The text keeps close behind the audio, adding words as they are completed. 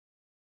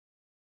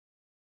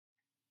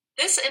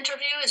This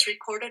interview is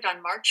recorded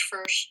on March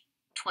 1st,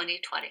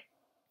 2020.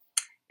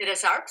 It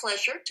is our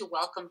pleasure to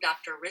welcome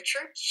Dr.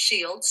 Richard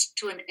Shields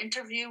to an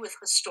interview with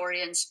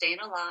historians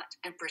Dana Lott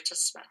and Britta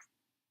Smith.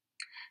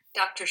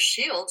 Dr.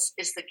 Shields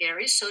is the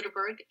Gary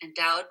Soderberg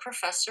Endowed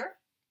Professor,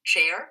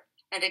 Chair,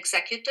 and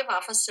Executive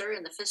Officer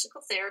in the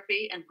Physical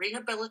Therapy and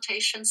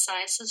Rehabilitation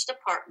Sciences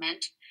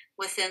Department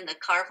within the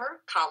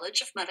Carver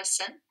College of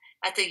Medicine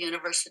at the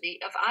University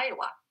of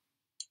Iowa.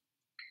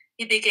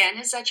 He began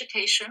his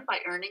education by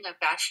earning a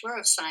Bachelor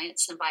of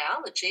Science in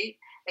Biology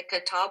at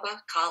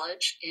Catawba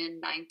College in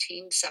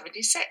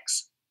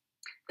 1976.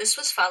 This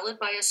was followed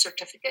by a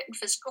certificate in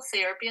physical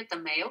therapy at the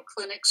Mayo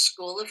Clinic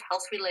School of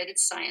Health-Related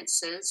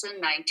Sciences in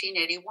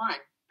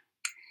 1981.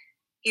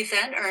 He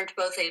then earned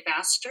both a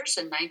master's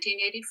in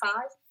 1985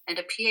 and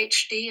a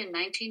PhD in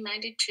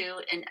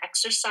 1992 in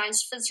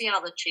exercise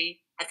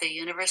physiology at the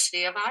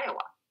University of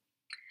Iowa.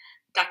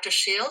 Dr.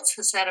 Shields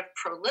has had a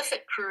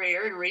prolific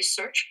career in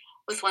research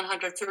with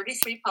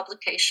 133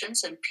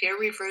 publications in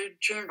peer-reviewed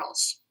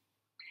journals.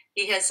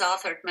 He has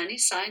authored many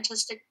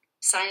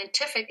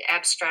scientific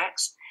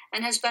abstracts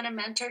and has been a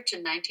mentor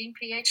to 19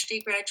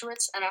 PhD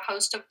graduates and a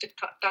host of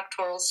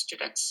doctoral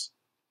students.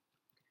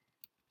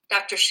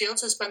 Dr.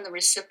 Shields has been the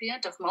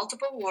recipient of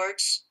multiple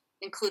awards,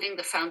 including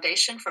the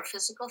Foundation for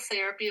Physical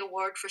Therapy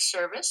Award for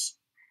Service,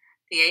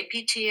 the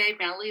APTA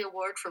Malley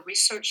Award for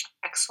Research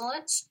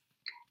Excellence,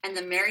 and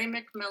the Mary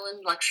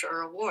McMillan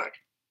Lecturer Award.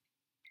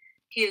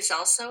 He is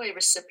also a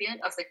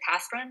recipient of the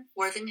Catherine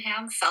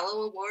Worthingham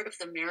Fellow Award of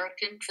the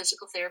American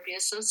Physical Therapy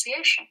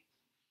Association.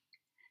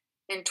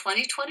 In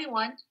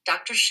 2021,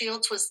 Dr.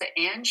 Shields was the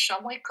Anne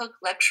Shumway Cook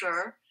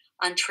Lecturer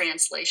on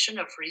Translation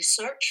of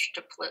Research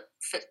to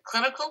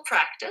Clinical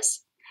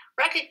Practice,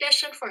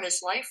 recognition for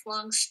his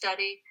lifelong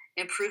study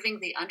improving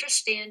the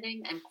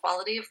understanding and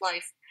quality of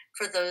life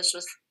for those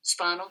with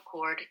spinal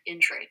cord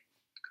injury.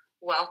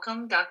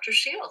 Welcome, Dr.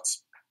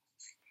 Shields.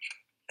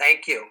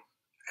 Thank you.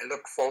 I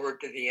look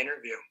forward to the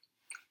interview.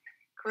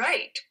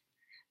 Great.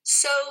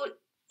 So,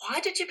 why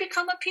did you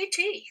become a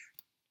PT?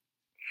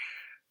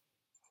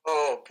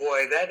 Oh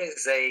boy, that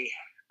is a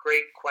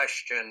great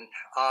question.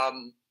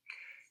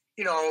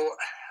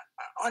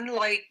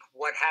 Unlike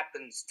what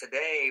happens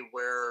today,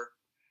 where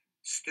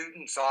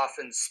students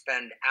often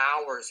spend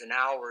hours and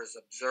hours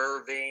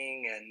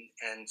observing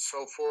and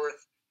so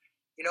forth,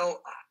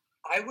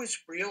 I was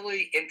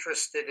really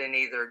interested in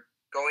either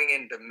going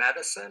into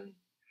medicine,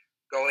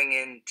 going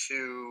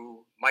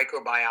into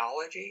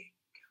microbiology,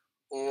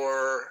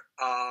 or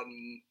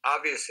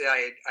obviously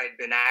I'd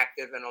been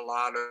active in a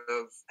lot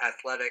of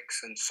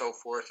athletics and so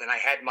forth, and I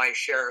had my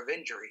share of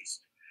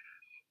injuries.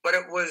 But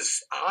it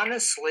was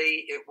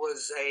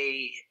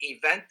a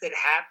event that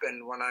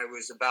happened when I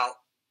was about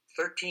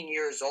 13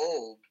 years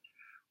old,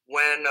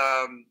 when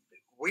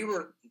we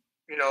were,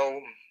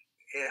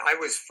 I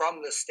was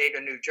from the state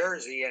of New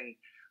Jersey, and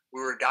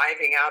we were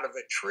diving out of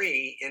a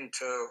tree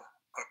into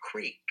a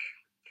creek.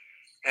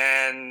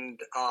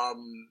 And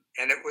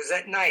it was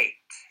at night,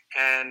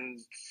 and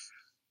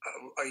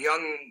a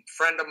young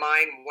friend of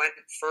mine went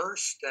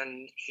first,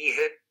 and he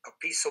hit a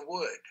piece of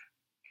wood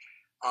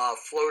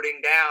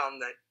floating down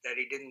that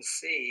he didn't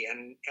see,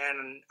 and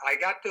I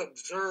got to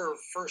observe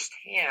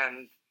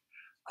firsthand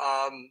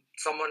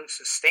someone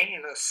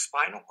sustain a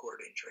spinal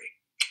cord injury.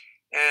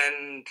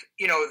 And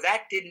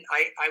that didn't,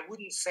 I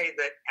wouldn't say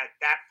that at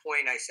that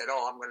point I said,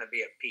 oh, I'm going to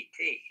be a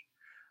PT,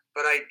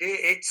 but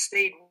it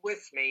stayed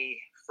with me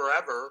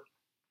forever.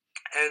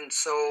 And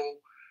so,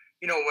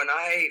 when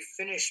I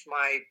finished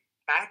my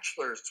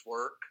bachelor's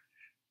work,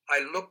 I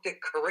looked at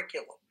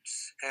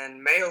curriculums,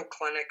 and Mayo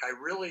Clinic, I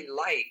really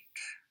liked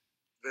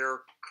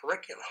their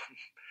curriculum.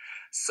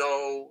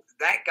 So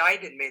that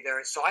guided me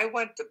there. So I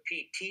went to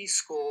PT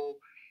school,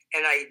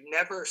 and I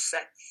never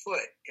set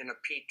foot in a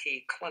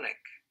PT clinic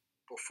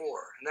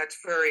before. And that's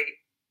very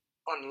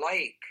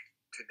unlike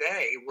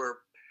today, where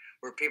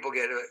people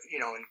get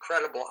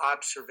incredible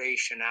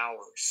observation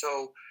hours.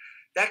 So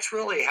that's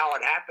really how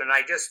it happened.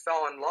 I just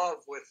fell in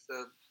love with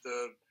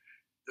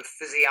the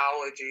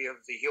physiology of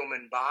the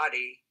human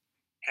body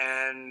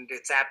and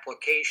its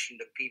application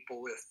to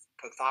people with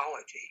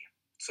pathology.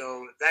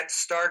 So that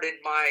started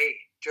my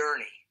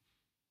journey.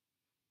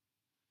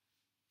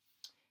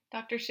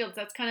 Dr. Shields,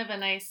 that's kind of a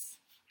nice...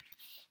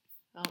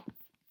 Oh,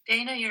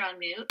 Dana, you're on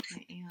mute.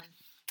 I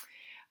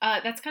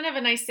am. That's kind of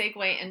a nice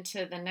segue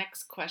into the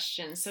next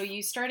question. So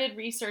you started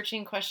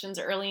researching questions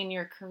early in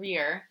your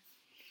career.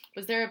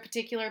 Was there a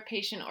particular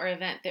patient or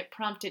event that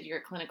prompted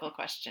your clinical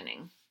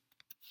questioning?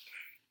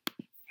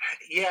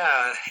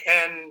 Yeah,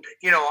 and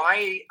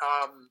I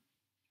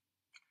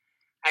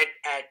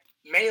at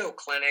Mayo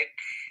Clinic,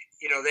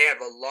 they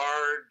have a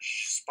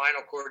large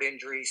spinal cord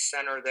injury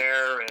center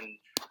there, and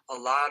a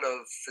lot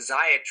of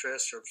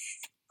physiatrists or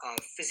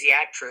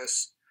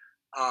physiatrists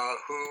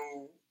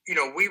who,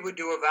 we would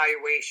do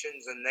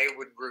evaluations and they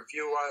would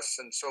review us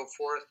and so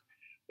forth.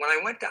 When I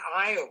went to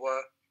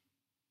Iowa,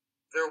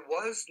 there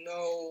was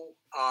no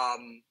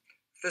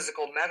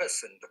physical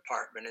medicine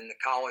department in the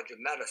College of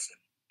Medicine,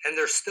 and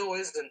there still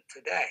isn't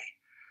today.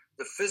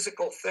 the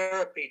physical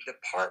therapy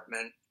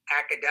department,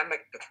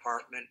 academic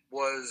department,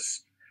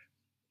 was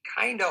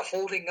kind of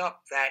holding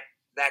up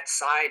that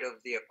side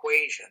of the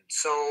equation.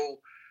 So,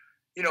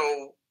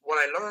 what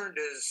I learned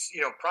is,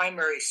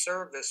 primary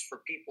service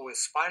for people with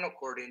spinal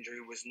cord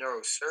injury was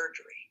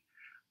neurosurgery.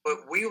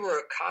 But we were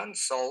a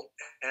consult,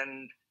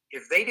 and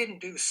if they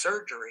didn't do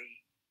surgery,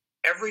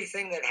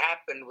 everything that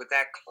happened with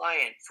that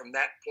client from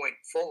that point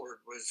forward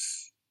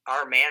was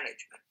our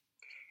management.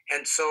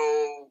 And so,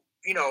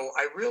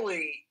 I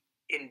really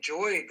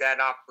enjoyed that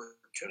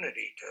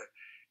opportunity to,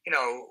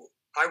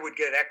 I would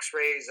get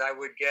x-rays, I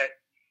would get,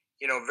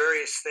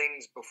 various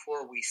things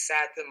before we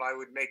sat them. I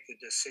would make the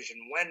decision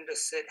when to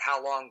sit,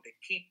 how long to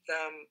keep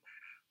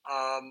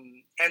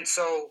them. And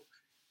so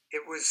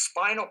it was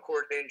spinal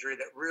cord injury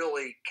that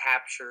really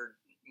captured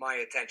my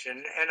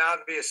attention. And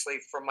obviously,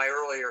 from my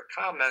earlier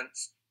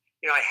comments,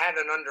 I had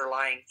an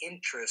underlying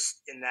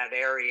interest in that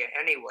area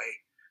anyway,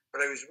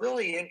 but I was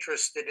really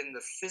interested in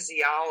the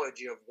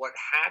physiology of what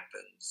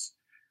happens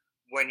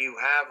when you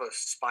have a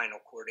spinal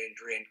cord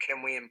injury, and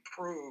can we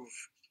improve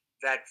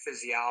that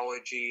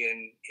physiology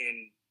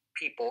in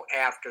people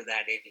after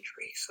that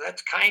injury. So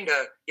that's kind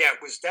of,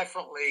 it was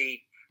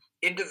definitely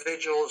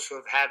individuals who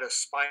have had a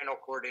spinal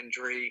cord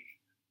injury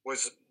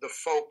was the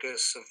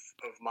focus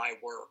of my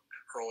work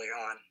early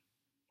on.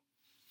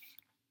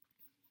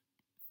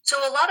 So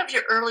a lot of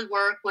your early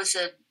work was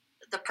in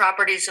the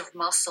properties of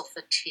muscle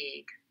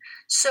fatigue.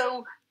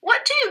 So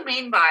what do you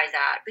mean by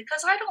that?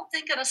 Because I don't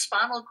think in a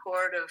spinal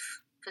cord of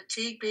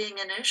fatigue being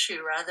an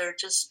issue, rather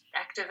just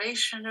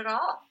activation at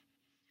all.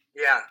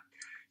 Yeah,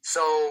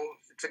 so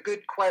it's a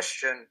good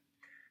question.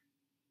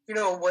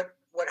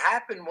 What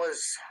happened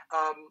was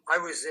I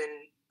was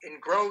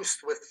engrossed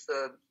with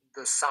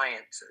the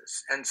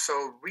sciences, and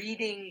so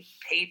reading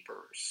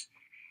papers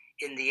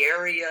in the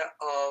area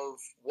of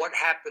what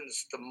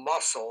happens to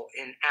muscle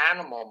in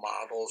animal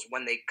models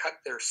when they cut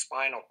their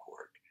spinal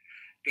cord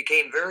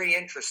became very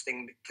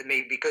interesting to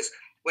me, because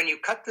when you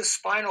cut the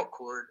spinal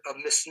cord, a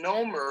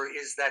misnomer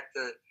is that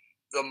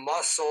the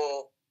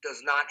muscle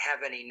does not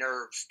have any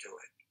nerves to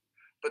it.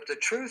 But the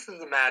truth of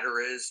the matter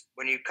is,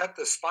 when you cut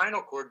the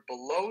spinal cord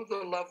below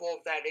the level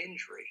of that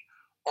injury,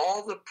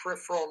 all the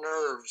peripheral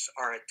nerves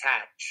are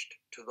attached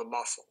to the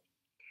muscle.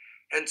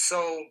 And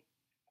so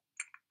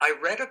I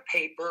read a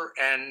paper,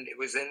 and it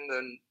was in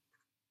the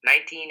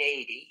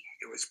 1980.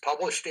 It was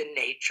published in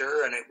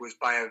Nature, and it was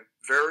by a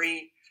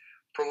very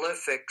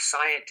prolific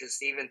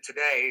scientist even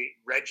today,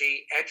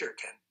 Reggie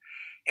Edgerton.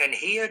 And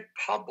he had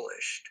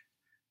published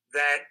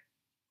that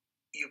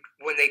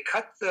when they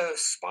cut the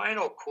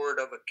spinal cord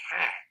of a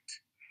cat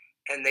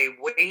and they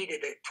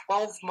waited at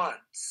 12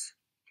 months,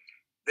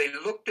 they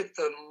looked at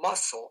the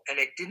muscle and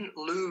it didn't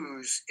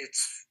lose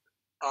its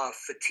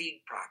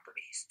fatigue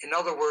properties. In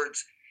other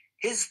words,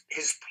 his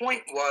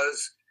point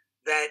was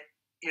that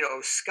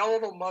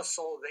skeletal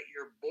muscle that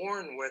you're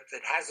born with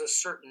that has a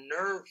certain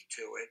nerve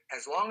to it,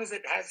 as long as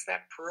it has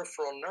that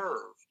peripheral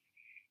nerve,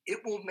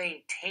 it will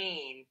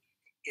maintain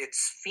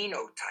its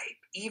phenotype,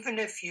 even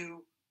if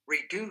you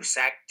reduce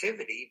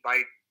activity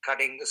by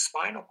cutting the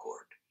spinal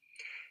cord.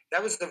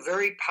 That was a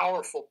very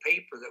powerful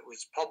paper that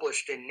was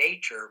published in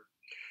Nature.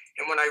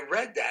 And when I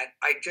read that,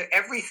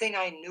 everything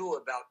I knew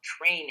about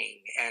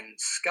training and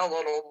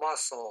skeletal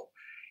muscle,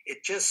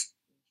 it just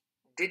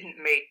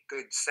didn't make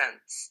good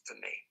sense to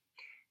me.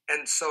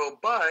 And so,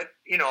 but,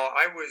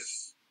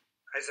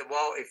 I said,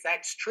 well, if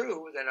that's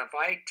true, then if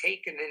I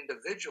take an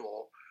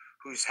individual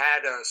who's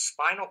had a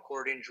spinal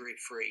cord injury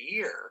for a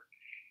year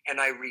and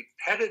I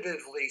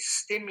repetitively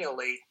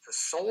stimulate the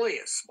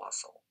soleus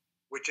muscle,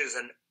 which is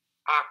an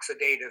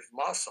oxidative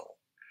muscle,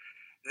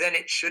 then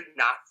it should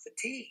not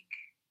fatigue.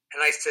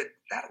 And I said,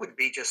 that would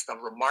be just a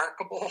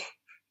remarkable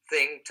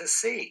thing to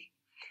see.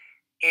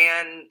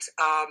 And,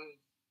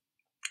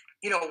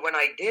 when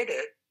I did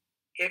it,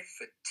 it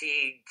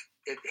fatigued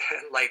it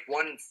like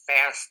one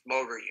fast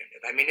motor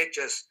unit. I mean, it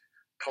just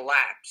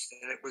collapsed.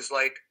 And it was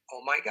like,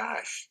 oh my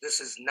gosh, this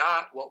is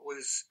not what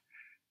was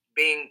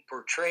being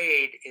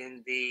portrayed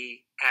in the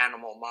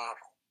animal model.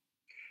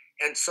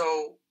 And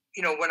so,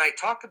 when I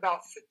talk about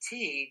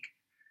fatigue,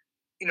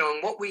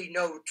 and what we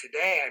know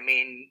today, I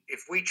mean,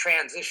 if we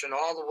transition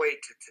all the way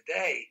to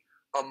today,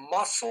 a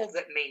muscle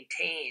that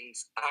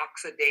maintains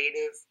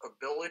oxidative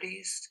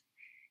abilities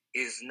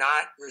is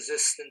not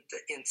resistant to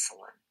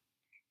insulin.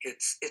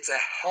 It's a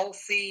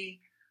healthy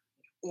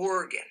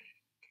organ.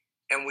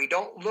 And we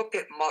don't look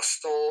at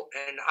muscle,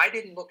 and I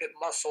didn't look at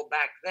muscle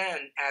back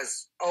then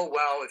as, oh,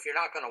 well, if you're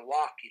not going to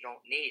walk, you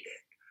don't need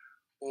it.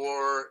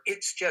 Or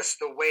it's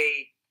just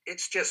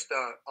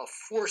a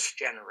force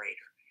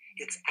generator.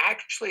 It's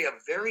actually a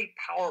very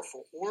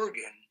powerful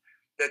organ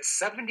that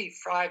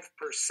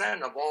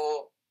 75% of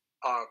all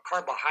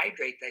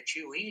carbohydrate that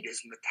you eat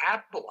is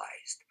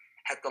metabolized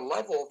at the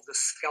level of the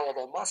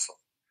skeletal muscle.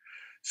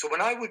 So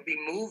when I would be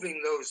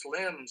moving those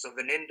limbs of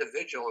an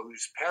individual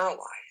who's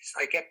paralyzed,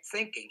 I kept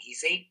thinking,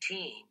 he's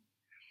 18.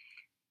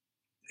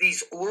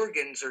 These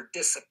organs are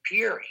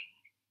disappearing,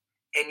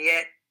 and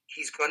yet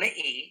he's going to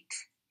eat,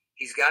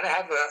 He's got to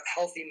have a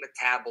healthy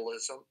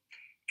metabolism.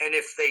 And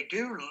if they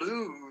do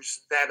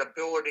lose that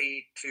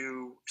ability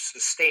to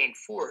sustain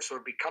force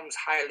or becomes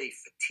highly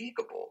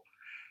fatigable,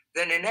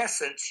 then in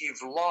essence,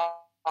 you've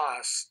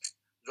lost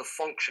the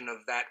function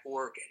of that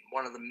organ.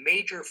 One of the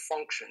major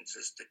functions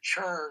is to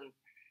churn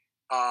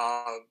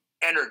uh,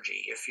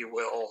 energy, if you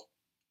will,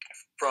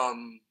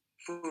 from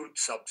food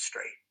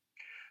substrate.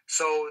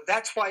 So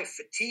that's why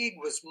fatigue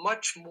was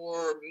much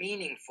more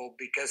meaningful,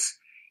 because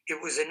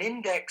it was an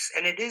index,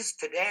 and it is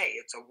today.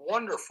 It's a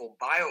wonderful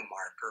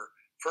biomarker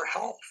for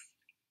health.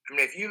 I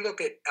mean, if you look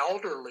at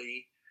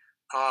elderly,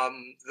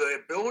 the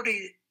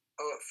ability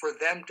for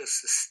them to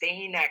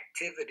sustain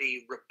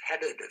activity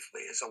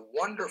repetitively is a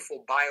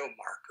wonderful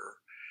biomarker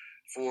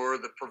for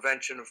the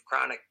prevention of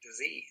chronic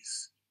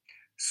disease.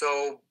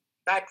 So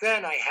back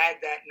then, I had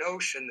that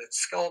notion that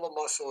skeletal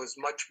muscle is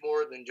much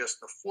more than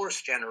just a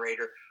force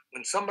generator.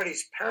 When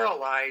somebody's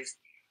paralyzed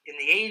in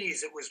the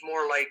 80s, it was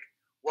more like,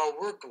 well,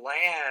 we're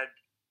glad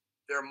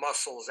their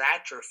muscles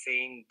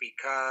atrophying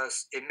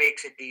because it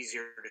makes it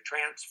easier to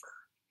transfer.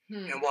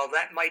 And while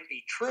that might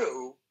be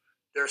true,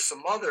 there's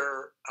some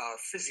other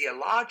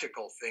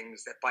physiological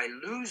things that by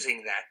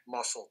losing that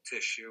muscle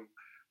tissue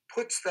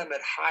puts them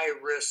at high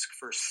risk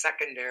for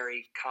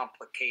secondary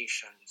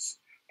complications.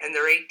 And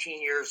they're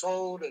 18 years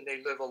old and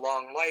they live a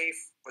long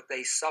life, but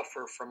they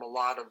suffer from a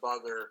lot of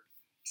other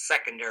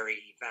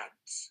secondary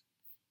events.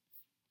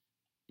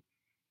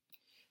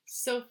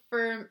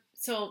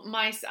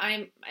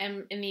 I'm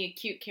in the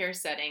acute care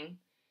setting,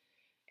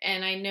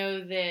 and I know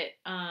that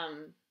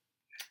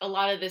a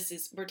lot of this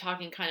is, we're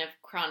talking kind of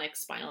chronic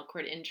spinal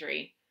cord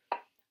injury.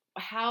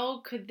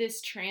 How could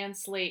this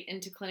translate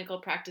into clinical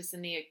practice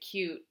in the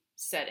acute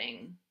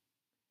setting?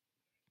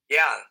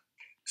 Yeah.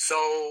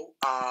 So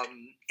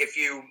if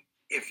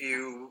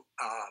you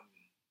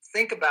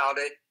think about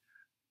it,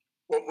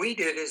 what we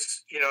did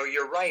is,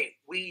 you're right.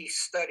 We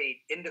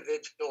studied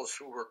individuals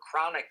who were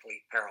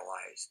chronically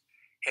paralyzed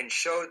and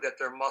showed that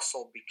their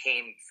muscle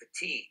became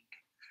fatigued.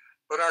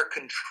 But our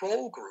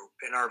control group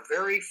in our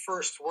very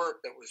first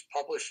work that was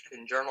published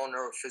in Journal of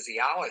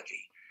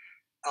Neurophysiology,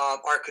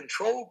 our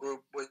control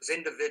group was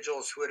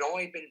individuals who had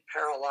only been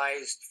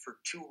paralyzed for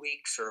 2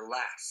 weeks or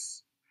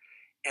less.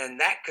 And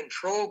that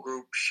control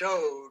group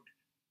showed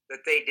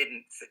that they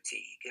didn't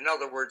fatigue. In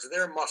other words,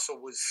 their muscle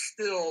was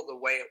still the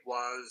way it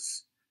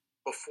was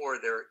before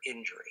their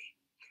injury.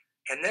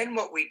 And then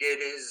what we did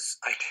is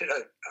I did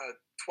a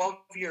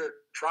 12-year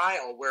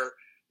trial where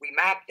we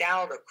mapped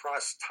out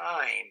across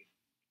time,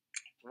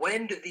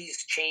 when do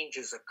these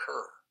changes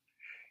occur?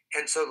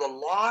 And so the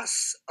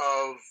loss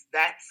of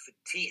that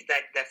fatigue,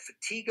 that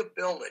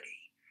fatigability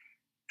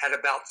at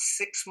about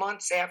 6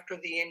 months after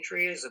the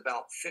injury is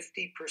about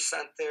 50%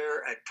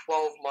 there. At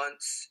 12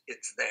 months,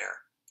 it's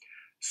there.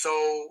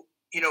 So,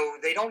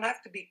 they don't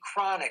have to be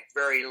chronic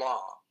very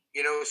long.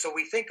 So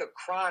we think of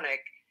chronic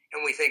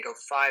and we think of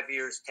 5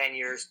 years, 10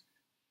 years,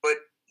 but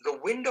the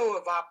window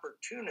of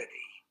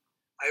opportunity,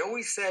 I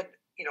always said,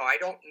 I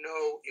don't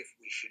know if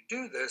we should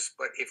do this,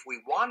 but if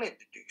we wanted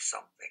to do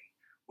something,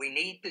 we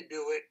need to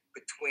do it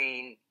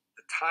between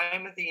the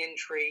time of the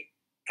injury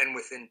and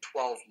within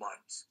 12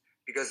 months,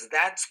 because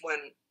that's when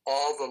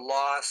all the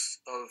loss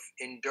of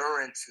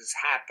endurance is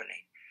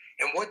happening.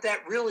 And what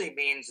that really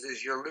means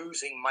is you're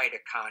losing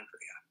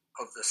mitochondria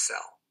of the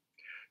cell.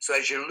 So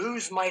as you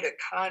lose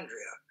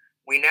mitochondria,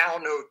 we now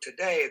know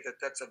today that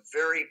that's a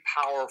very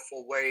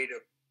powerful way to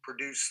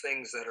produce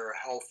things that are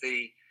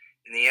healthy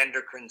in the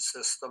endocrine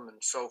system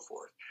and so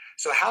forth.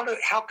 So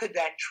how could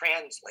that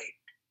translate?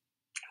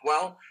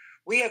 Well,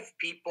 we have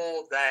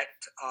people that,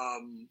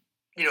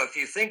 if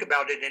you think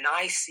about it, in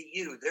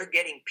ICU, they're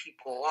getting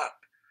people up,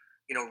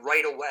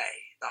 right away.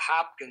 The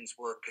Hopkins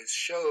work has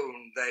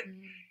shown that,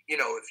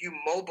 if you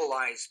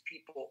mobilize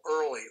people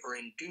early or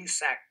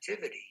induce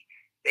activity,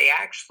 they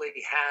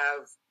actually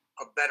have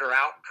a better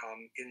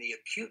outcome in the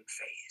acute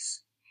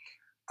phase.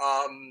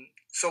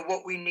 So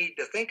what we need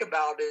to think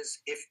about is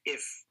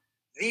if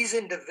these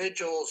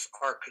individuals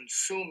are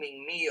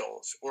consuming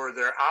meals, or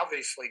they're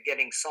obviously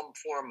getting some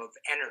form of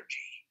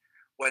energy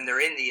when they're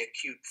in the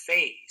acute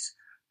phase,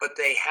 but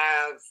they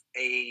have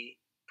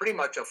pretty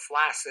much a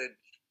flaccid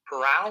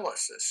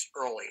paralysis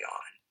early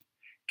on,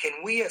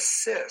 can we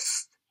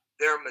assist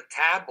their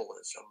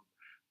metabolism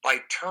by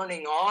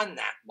turning on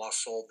that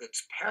muscle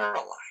that's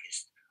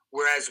paralyzed?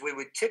 Whereas we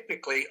would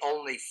typically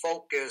only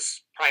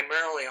focus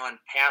primarily on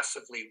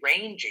passively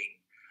ranging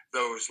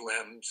those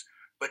limbs,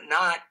 but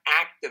not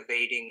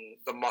activating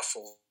the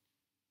muscles.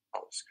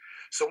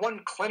 So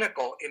one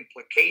clinical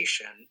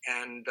implication,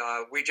 and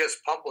we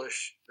just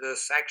published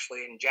this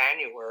actually in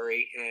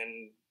January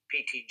in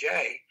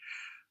PTJ,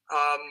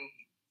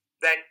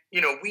 that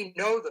we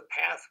know the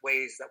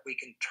pathways that we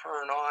can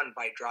turn on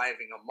by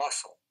driving a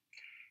muscle.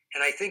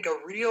 And I think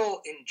a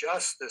real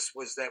injustice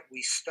was that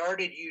we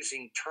started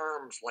using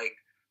terms like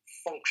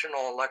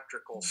functional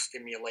electrical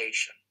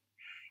stimulation,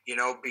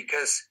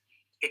 because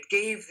it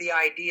gave the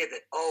idea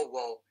that, oh,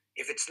 well,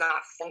 if it's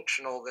not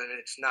functional, then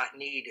it's not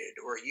needed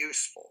or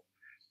useful.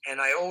 And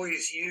I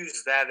always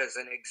use that as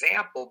an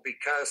example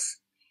because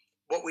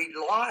what we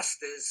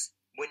lost is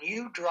when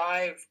you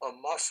drive a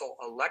muscle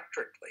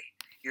electrically,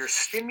 you're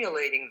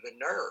stimulating the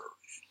nerve,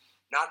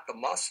 not the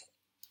muscle.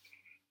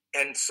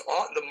 And so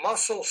the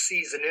muscle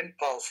sees an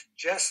impulse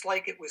just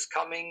like it was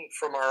coming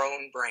from our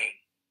own brain.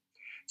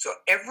 So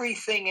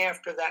everything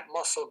after that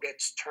muscle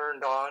gets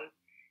turned on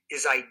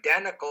is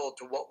identical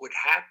to what would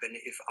happen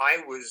if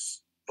I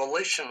was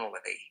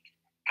volitionally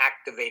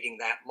activating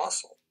that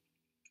muscle.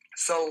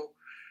 So,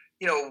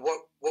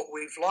 what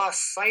we've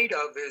lost sight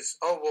of is,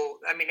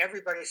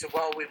 everybody said,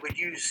 well, we would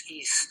use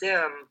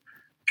e-stim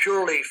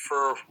purely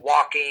for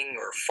walking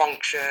or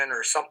function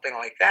or something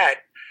like that,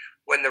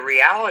 when the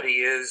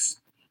reality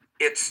is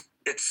it's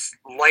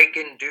like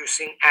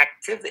inducing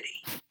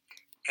activity.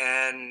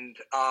 And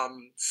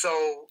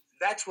so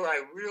that's where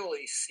I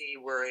really see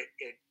where it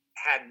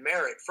had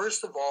merit.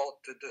 First of all,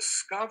 to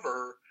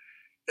discover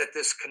that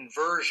this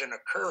conversion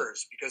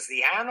occurs, because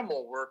the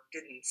animal work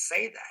didn't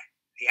say that.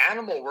 The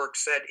animal work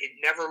said it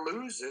never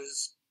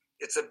loses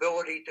its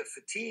ability to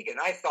fatigue. And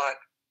I thought,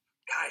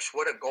 gosh,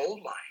 what a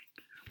gold mine.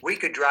 We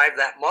could drive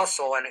that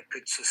muscle and it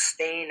could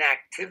sustain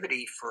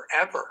activity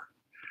forever.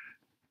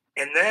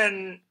 And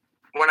then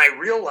when I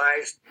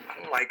realized,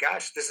 oh my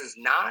gosh, this is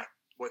not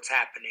what's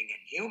happening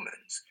in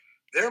humans.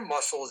 Their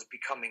muscle is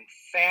becoming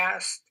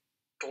fast,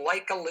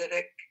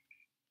 glycolytic,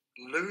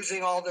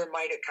 losing all their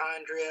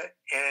mitochondria,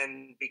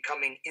 and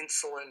becoming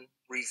insulin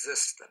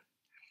resistant.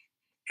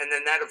 And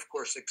then that, of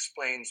course,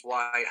 explains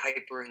why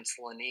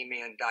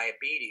hyperinsulinemia and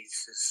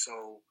diabetes is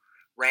so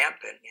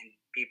rampant in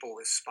people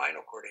with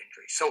spinal cord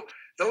injury. So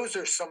those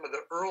are some of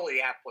the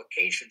early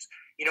applications.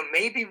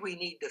 Maybe we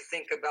need to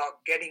think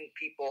about getting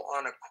people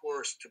on a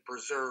course to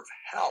preserve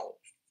health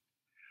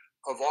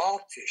of all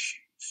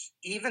tissues,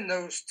 even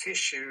those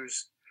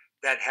tissues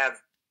that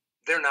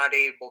they're not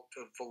able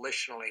to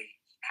volitionally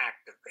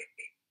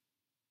activate.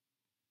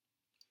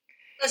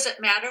 Does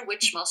it matter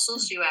which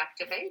muscles you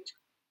activate?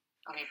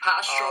 I mean,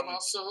 postural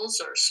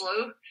muscles or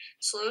slow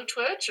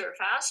twitch or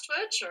fast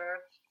twitch or?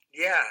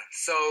 Yeah,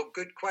 so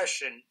good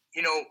question.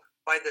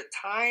 By the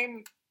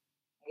time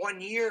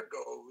 1 year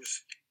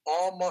goes,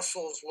 all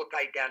muscles look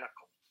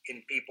identical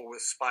in people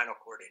with spinal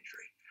cord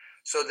injury.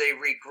 So they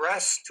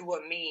regress to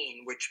a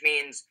mean, which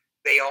means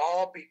they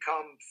all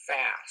become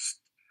fast.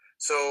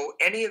 So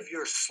any of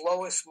your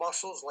slowest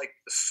muscles, like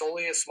the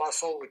soleus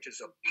muscle, which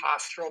is a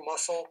postural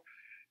muscle,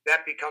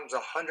 that becomes 100%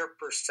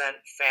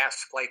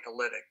 fast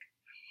glycolytic.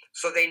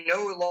 So they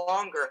no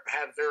longer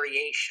have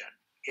variation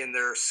in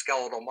their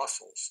skeletal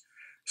muscles.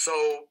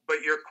 So,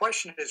 but your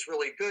question is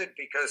really good,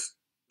 because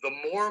the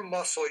more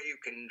muscle you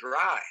can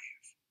drive,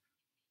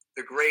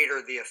 the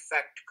greater the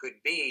effect could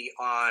be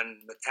on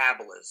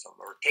metabolism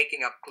or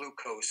taking up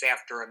glucose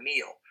after a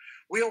meal.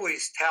 We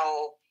always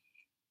tell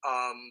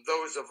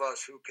those of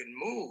us who can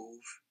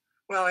move,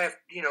 well, after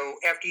you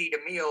eat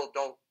a meal,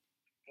 don't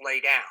lay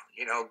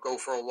down, go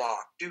for a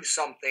walk, do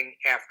something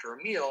after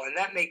a meal. And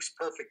that makes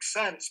perfect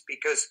sense,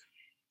 because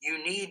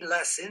you need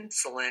less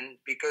insulin,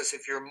 because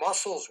if your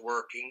muscle's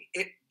working,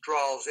 it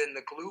draws in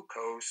the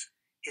glucose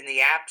in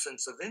the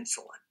absence of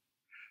insulin.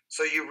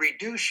 So you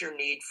reduce your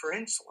need for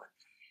insulin.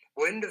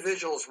 Well,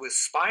 individuals with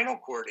spinal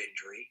cord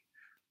injury,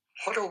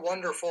 what a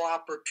wonderful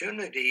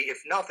opportunity,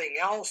 if nothing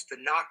else, to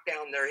knock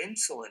down their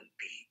insulin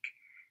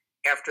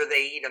peak after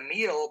they eat a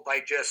meal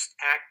by just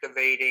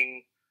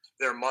activating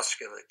their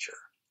musculature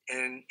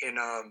in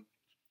a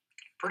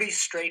pretty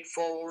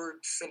straightforward,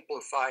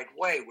 simplified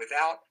way,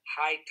 without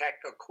high-tech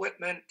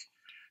equipment,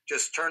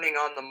 just turning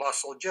on the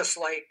muscle, just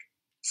like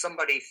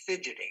somebody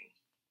fidgeting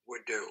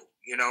would do,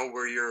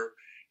 where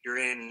you're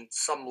in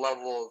some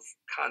level of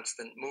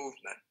constant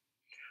movement.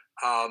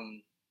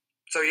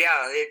 So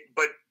yeah,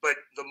 but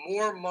the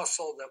more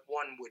muscle that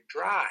one would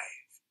drive,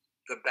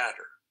 the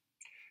better,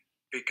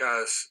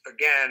 because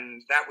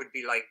again, that would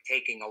be like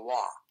taking a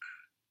walk.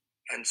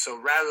 And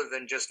so rather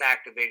than just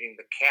activating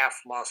the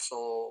calf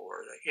muscle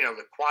or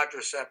the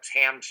quadriceps,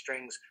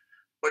 hamstrings,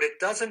 but it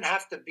doesn't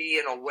have to be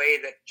in a way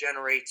that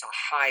generates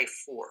a high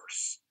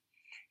force.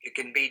 It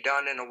can be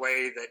done in a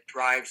way that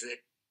drives it,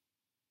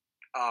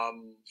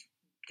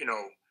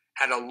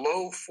 at a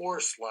low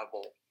force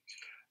level,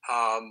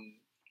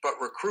 but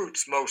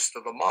recruits most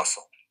of the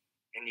muscle.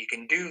 And you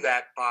can do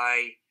that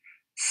by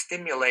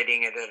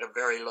stimulating it at a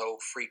very low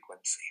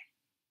frequency.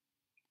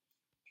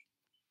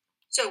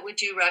 So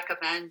would you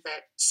recommend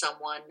that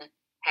someone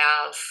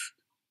have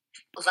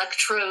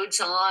electrodes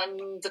on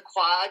the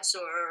quads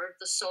or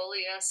the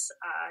soleus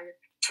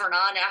turn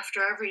on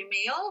after every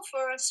meal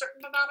for a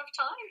certain amount of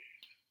time?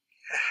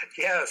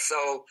 Yeah,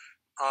 so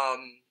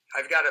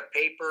I've got a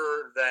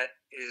paper that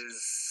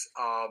is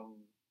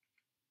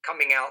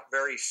coming out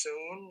very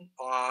soon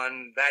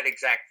on that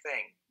exact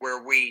thing,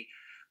 where we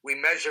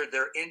measured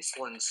their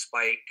insulin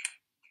spike,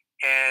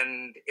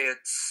 and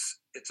it's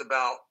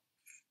about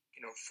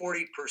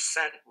 40%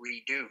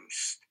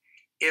 reduced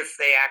if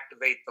they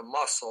activate the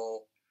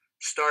muscle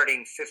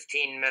starting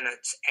 15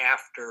 minutes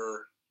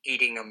after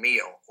eating a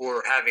meal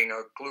or having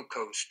a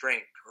glucose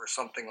drink or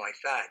something like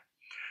that.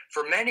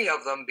 for many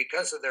of them,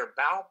 because of their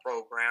bowel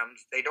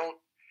programs,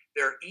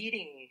 their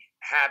eating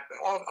habit,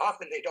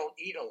 often they don't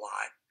eat a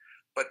lot,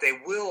 but they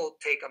will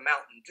take a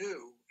Mountain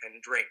Dew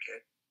and drink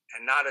it,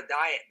 and not a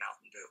diet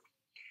Mountain Dew.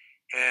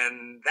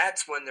 And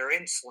that's when their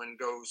insulin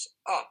goes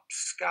up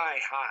sky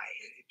high.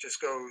 It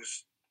just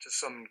goes to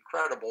some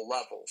incredible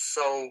levels.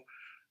 So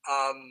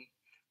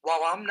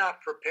while I'm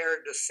not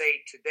prepared to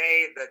say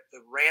today that the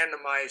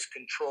randomized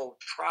controlled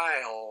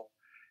trial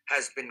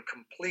has been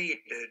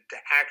completed to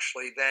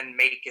actually then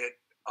make it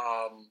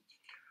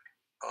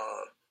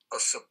a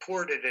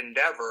supported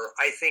endeavor,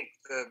 I think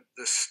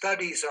the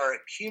studies are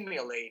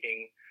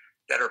accumulating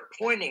that are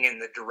pointing in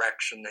the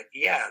direction that,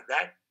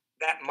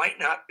 that might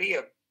not be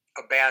a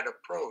bad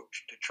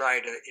approach to try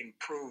to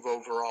improve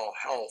overall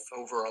health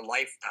over a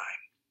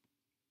lifetime.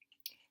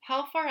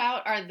 How far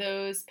out are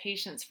those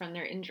patients from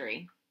their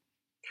injury?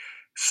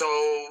 So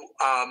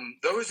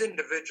those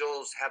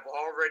individuals have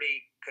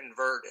already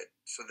converted,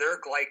 so they're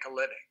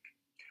glycolytic.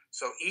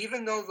 So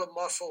even though the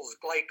muscle's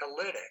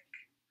glycolytic,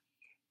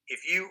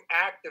 if you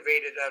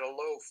activate it at a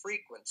low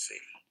frequency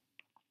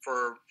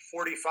for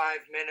 45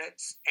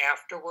 minutes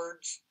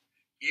afterwards,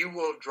 you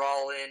will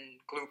draw in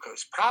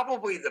glucose.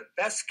 Probably the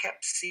best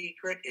kept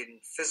secret in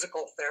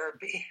physical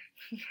therapy.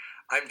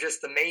 I'm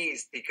just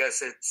amazed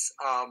because it's,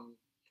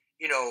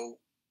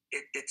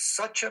 it's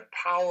such a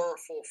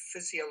powerful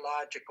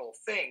physiological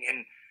thing.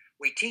 And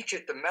we teach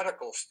it to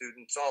medical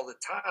students all the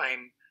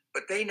time,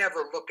 but they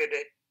never look at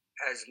it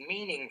as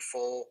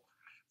meaningful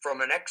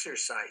from an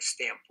exercise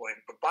standpoint.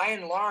 But by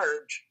and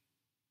large,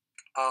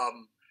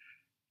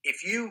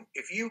 if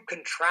you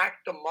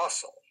contract a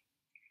muscle,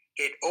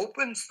 it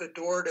opens the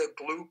door to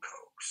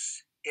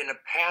glucose in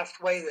a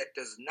pathway that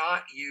does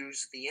not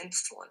use the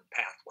insulin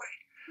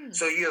pathway.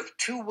 So you have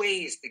two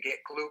ways to get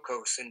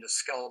glucose into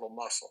skeletal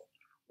muscle.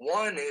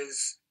 One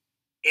is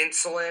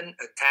insulin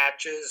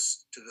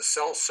attaches to the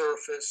cell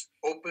surface,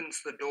 opens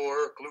the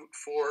door,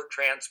 GLUT4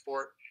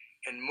 transport,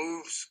 and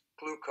moves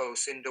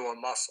glucose into a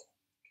muscle.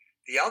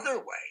 The other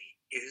way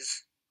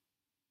is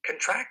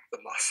contract the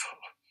muscle.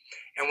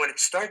 And when it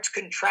starts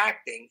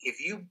contracting,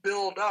 if you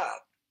build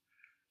up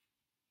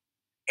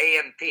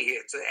ANP,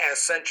 it's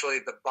essentially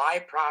the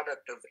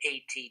byproduct of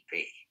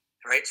ATP,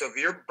 right? So if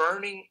you're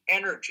burning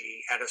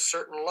energy at a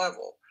certain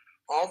level,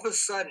 all of a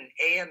sudden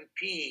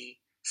ANP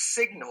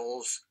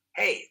signals,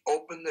 hey,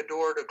 open the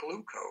door to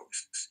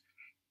glucose,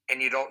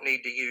 and you don't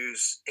need to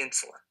use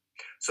insulin.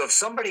 So if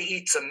somebody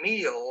eats a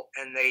meal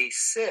and they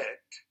sit,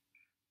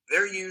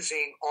 they're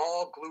using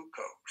all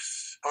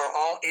glucose or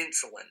all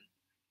insulin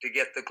to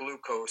get the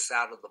glucose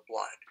out of the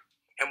blood.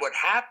 And what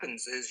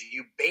happens is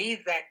you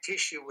bathe that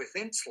tissue with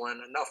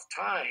insulin enough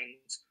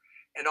times,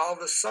 and all of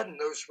a sudden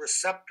those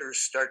receptors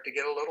start to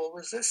get a little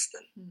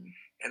resistant.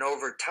 And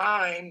over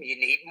time, you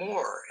need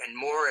more and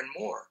more and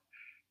more.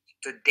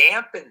 To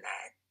dampen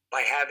that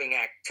by having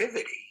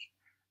activity,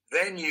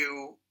 then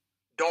you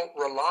don't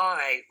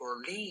rely or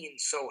lean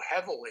so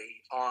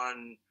heavily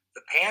on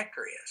the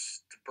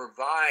pancreas to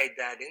provide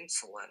that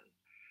insulin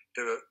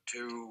to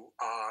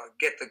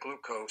get the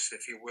glucose,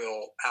 if you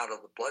will, out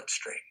of the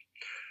bloodstream.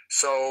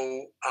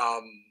 So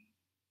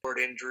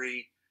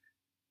injury,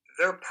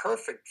 they're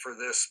perfect for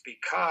this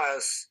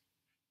because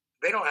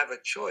they don't have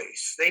a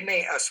choice. They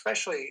may,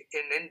 especially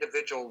an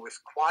individual with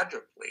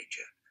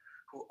quadriplegia,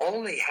 who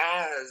only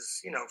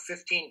has,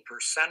 15%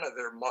 of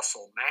their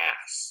muscle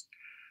mass.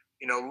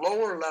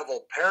 Lower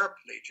level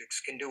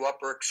paraplegics can do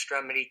upper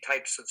extremity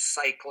types of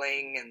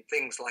cycling and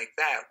things like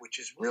that, which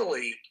is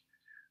really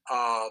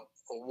a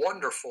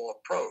wonderful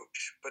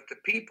approach. But the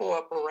people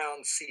up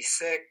around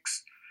C6,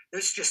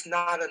 there's just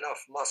not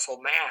enough muscle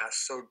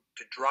mass. So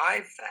to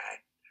drive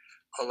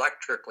that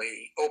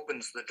electrically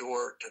opens the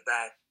door to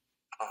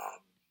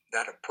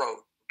that approach.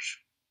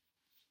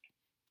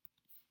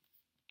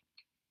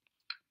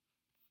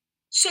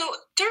 So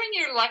during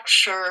your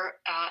lecture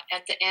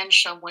at the Anne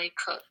Shumway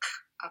Cook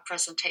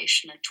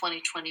presentation in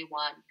 2021,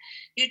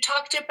 you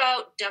talked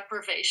about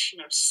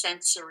deprivation of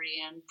sensory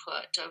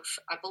input, of,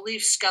 I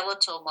believe,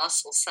 skeletal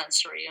muscle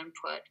sensory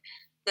input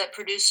that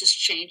produces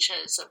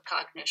changes of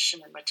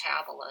cognition and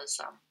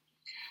metabolism.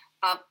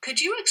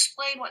 Could you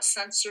explain what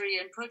sensory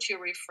input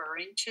you're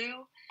referring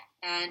to?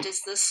 And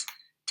is this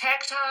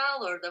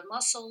tactile or the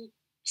muscle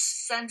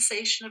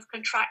sensation of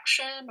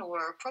contraction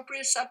or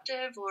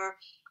proprioceptive, or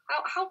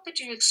how could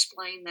you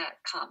explain that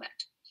comment?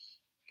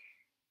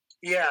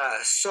 Yeah,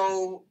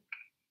 so,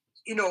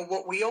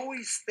 what we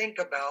always think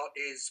about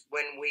is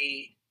when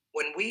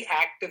we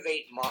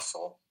activate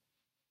muscle,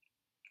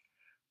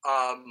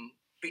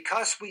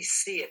 because we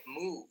see it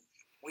move,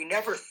 we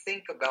never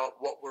think about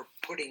what we're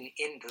putting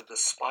into the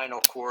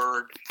spinal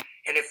cord.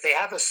 And if they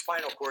have a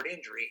spinal cord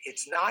injury,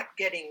 it's not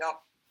getting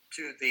up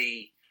to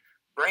the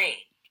brain.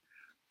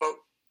 But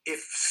if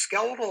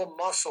skeletal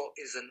muscle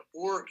is an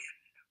organ,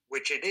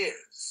 which it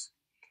is,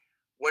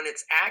 when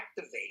it's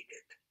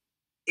activated,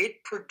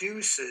 it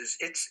produces,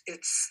 it's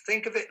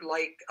think of it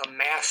like a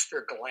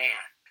master gland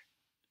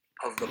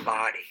of the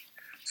body.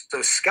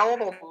 So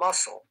skeletal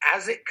muscle,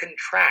 as it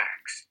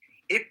contracts,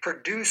 it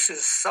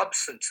produces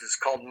substances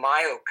called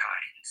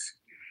myokines,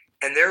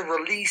 and they're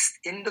released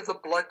into the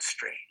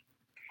bloodstream.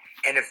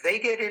 And if they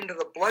get into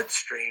the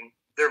bloodstream,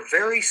 they're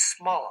very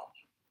small.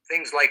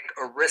 Things like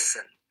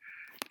irisin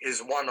is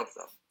one of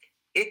them.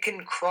 It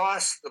can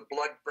cross the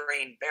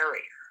blood-brain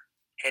barrier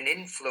and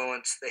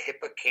influence the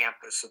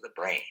hippocampus of the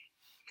brain.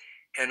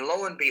 And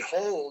lo and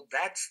behold,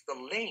 that's the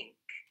link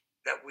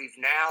that we've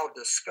now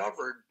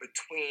discovered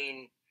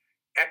between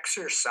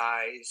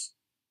exercise,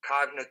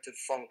 cognitive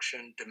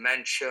function,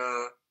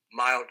 dementia,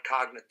 mild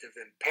cognitive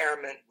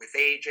impairment with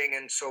aging,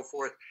 and so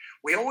forth.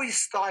 We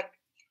always thought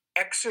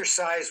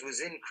exercise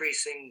was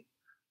increasing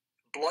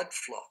blood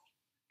flow,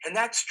 and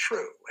that's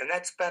true, and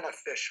that's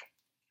beneficial,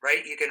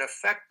 right? You can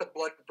affect the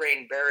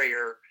blood-brain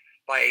barrier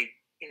by,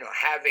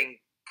 having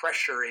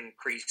pressure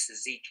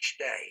increases each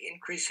day.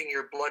 Increasing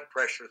your blood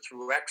pressure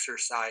through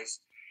exercise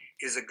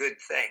is a good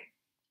thing.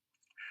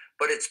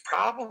 But it's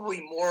probably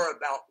more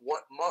about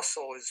what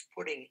muscle is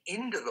putting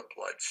into the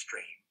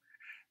bloodstream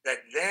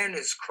that then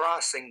is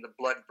crossing the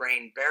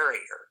blood-brain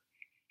barrier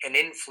and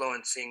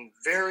influencing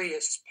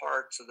various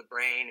parts of the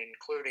brain,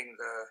 including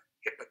the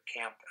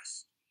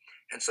hippocampus.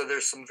 And so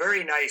there's some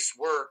very nice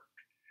work,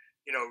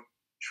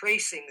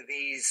 tracing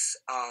these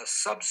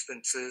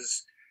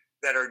substances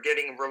that are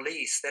getting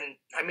released. And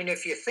I mean,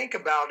 if you think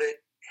about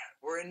it,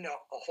 we're in a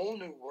whole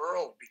new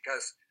world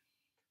because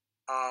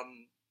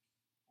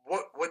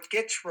what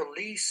gets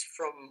released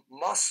from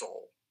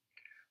muscle,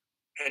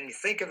 and you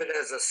think of it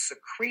as a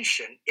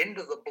secretion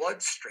into the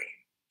bloodstream,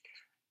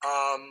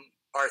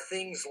 are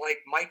things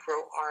like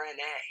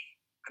microRNA.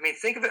 I mean,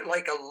 think of it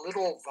like a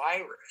little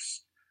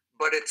virus,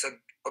 but it's a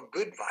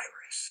good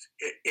virus.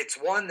 It's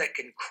one that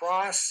can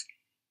cross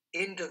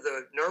into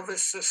the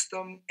nervous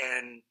system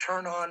and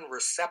turn on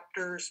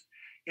receptors.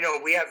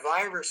 We have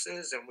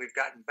viruses and we've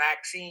gotten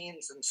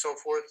vaccines and so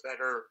forth that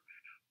are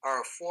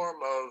a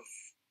form of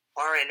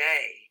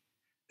RNA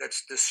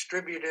that's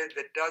distributed,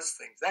 that does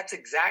things. That's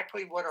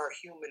exactly what our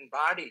human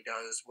body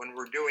does when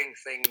we're doing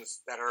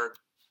things that are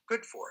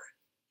good for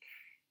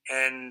it.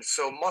 And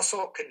so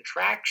muscle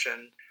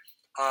contraction,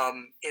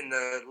 in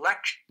the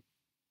lecture,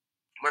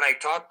 when I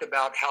talked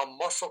about how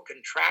muscle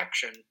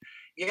contraction,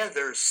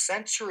 there's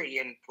sensory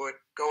input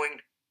going to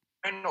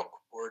the spinal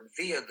cord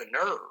via the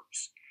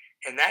nerves,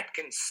 and that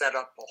can set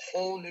up a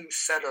whole new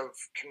set of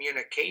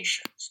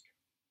communications.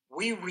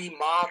 We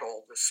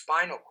remodel the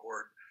spinal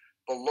cord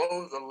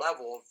below the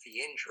level of the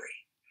injury.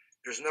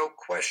 There's no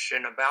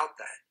question about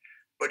that.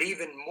 But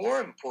even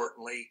more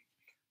importantly,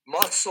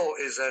 muscle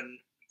is an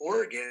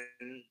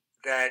organ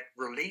that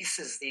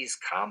releases these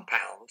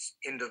compounds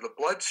into the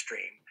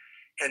bloodstream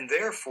and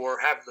therefore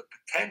have the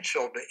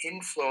potential to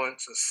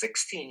influence a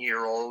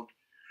 16-year-old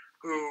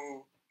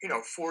who,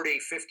 40,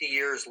 50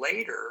 years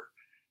later,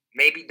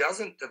 maybe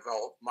doesn't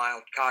develop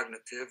mild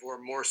cognitive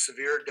or more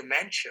severe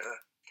dementia.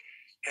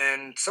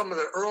 And some of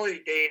the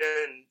early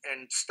data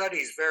and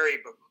studies vary,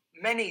 but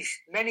many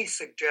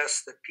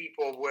suggest that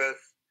people with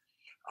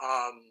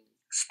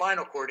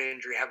spinal cord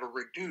injury have a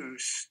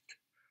reduced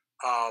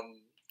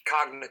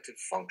cognitive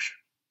function.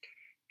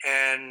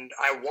 And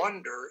I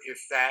wonder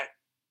if that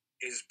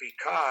is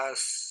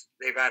because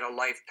they've had a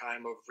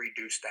lifetime of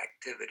reduced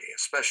activity,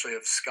 especially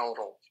of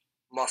skeletal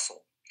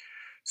muscle.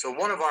 So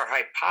one of our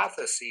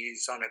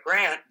hypotheses on a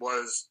grant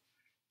was,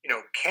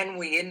 can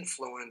we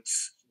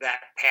influence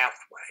that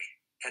pathway?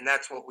 And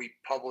that's what we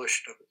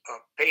published a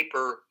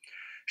paper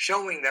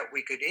showing that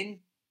we could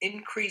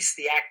increase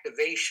the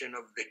activation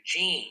of the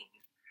gene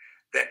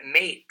that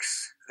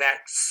makes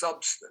that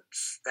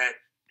substance, that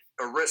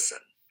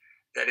irisin,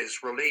 that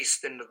is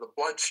released into the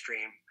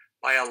bloodstream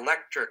by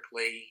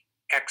electrically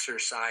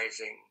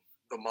exercising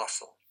the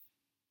muscle.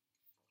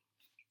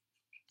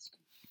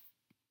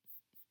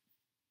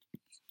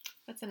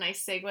 That's a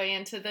nice segue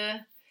into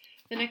the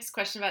next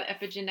question about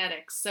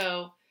epigenetics.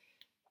 So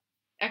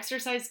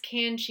exercise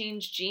can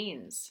change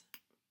genes,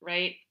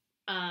 right?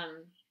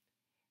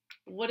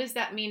 What does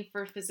that mean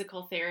for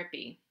physical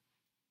therapy?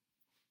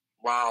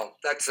 Wow,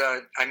 that's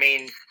when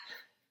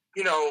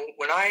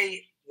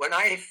I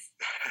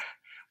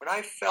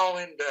fell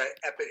into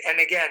and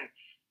again,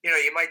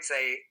 you might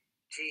say,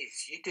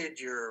 geez, you did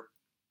your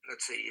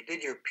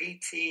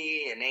PT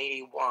in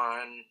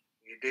 81,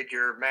 you did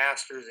your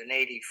master's in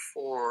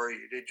 84,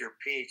 you did your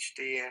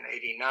PhD in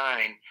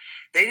 89.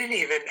 They didn't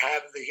even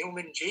have the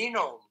human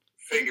genome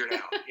figured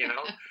out,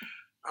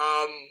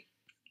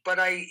 But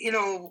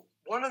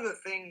one of the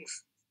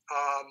things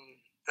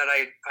that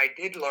I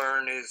did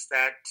learn is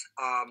that,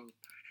 a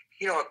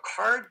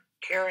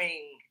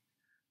card-carrying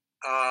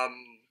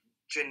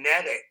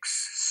genetics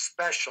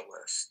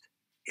specialist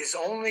is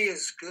only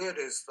as good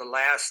as the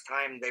last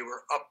time they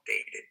were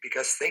updated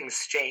because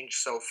things change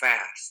so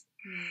fast.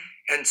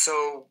 And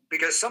so,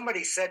 because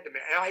somebody said to me,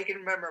 and I can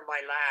remember in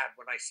my lab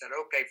when I said,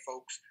 okay,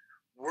 folks,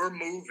 we're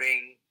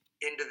moving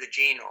into the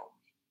genome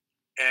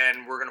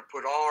and we're going to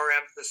put all our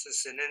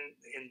emphasis in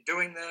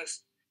doing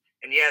this.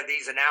 And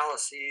these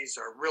analyses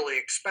are really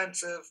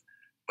expensive,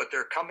 but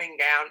they're coming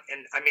down.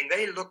 And I mean,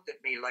 they looked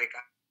at me like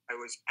I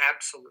was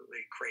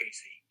absolutely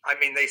crazy. I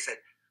mean, they said,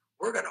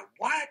 we're going to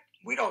what?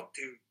 We don't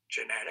do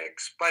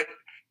genetics. But,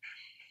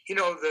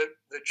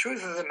 the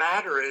truth of the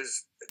matter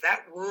is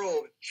that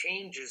world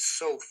changes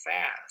so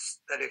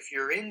fast that if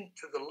you're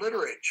into the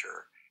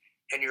literature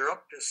and you're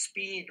up to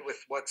speed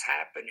with what's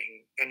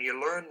happening and you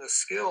learn the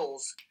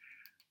skills,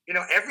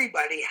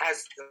 everybody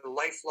has the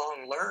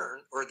lifelong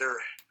learn or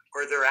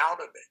they're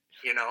out of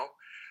it.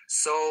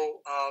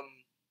 So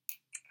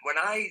when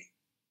I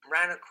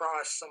ran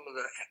across some of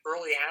the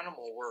early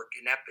animal work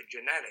in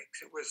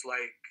epigenetics, it was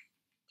like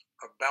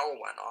a bell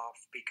went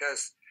off,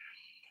 because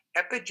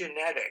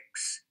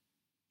epigenetics,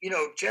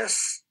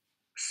 just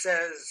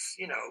says,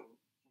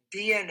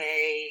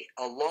 DNA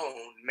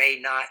alone may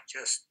not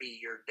just be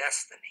your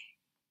destiny.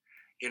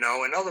 In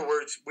other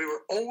words, we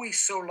were always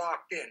so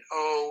locked in.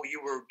 Oh,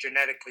 you were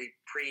genetically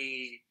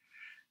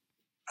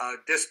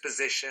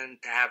disposition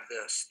to have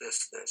this.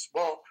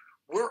 Well,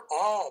 we're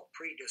all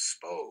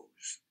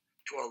predisposed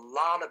to a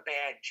lot of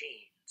bad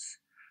genes,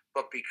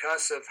 but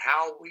because of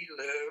how we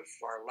live,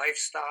 our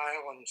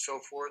lifestyle, and so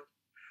forth,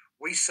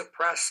 we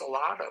suppress a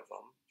lot of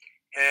them,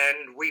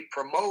 and we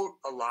promote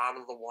a lot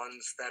of the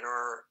ones that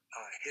are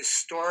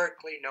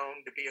historically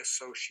known to be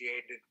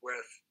associated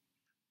with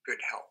good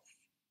health.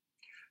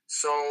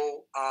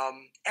 So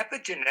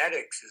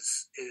epigenetics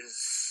is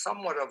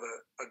somewhat of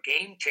a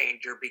game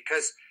changer,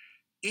 because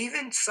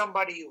even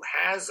somebody who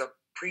has a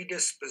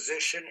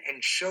predisposition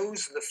and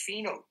shows the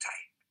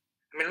phenotype.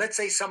 I mean, let's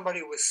say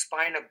somebody with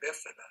spina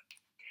bifida.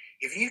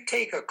 If you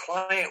take a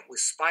client with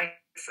spina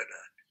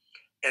bifida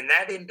and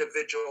that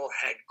individual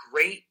had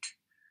great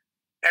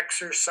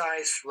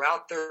exercise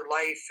throughout their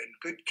life and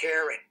good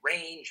care and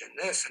range and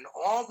this and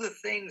all the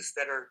things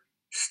that are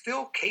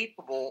still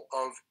capable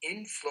of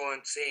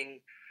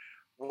influencing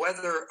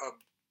whether a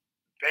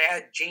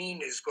bad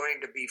gene is going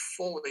to be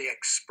fully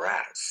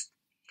expressed,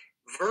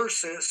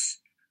 versus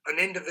an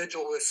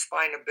individual with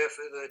spina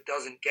bifida that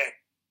doesn't get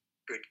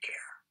good care.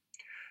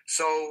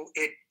 So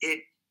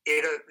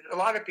a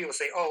lot of people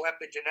say, oh,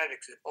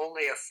 epigenetics, it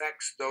only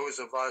affects those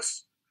of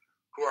us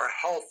who are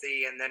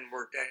healthy and then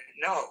we're dead.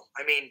 No,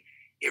 I mean,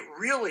 it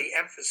really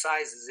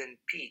emphasizes in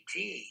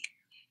PT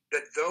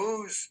that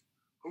those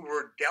who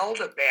were dealt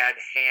a bad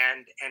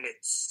hand and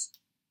it's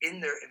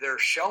in they're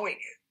showing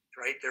it,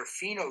 right? Their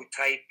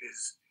phenotype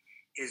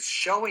is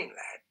showing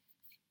that.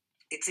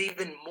 It's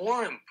even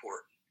more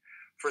important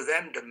for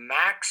them to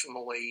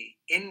maximally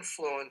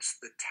influence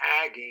the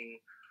tagging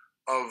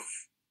of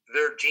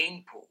their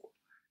gene pool,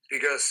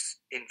 because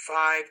in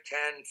 5,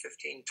 10,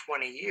 15,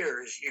 20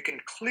 years, you can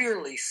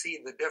clearly see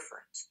the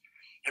difference.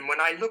 And when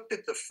I looked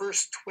at the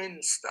first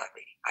twin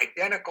study,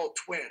 identical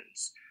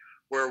twins,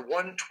 where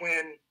one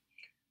twin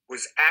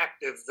was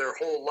active their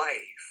whole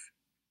life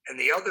and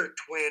the other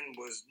twin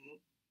was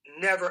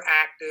never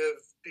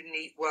active, didn't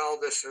eat well,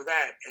 this or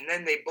that, and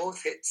then they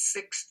both hit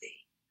 60,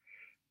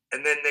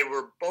 and then they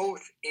were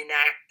both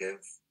inactive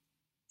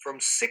from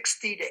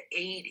 60 to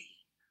 80.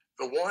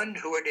 The one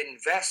who had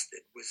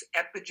invested was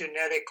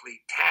epigenetically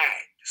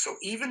tagged. So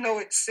even though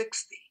at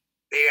 60,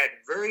 they had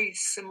very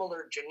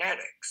similar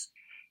genetics,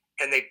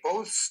 and they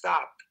both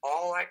stopped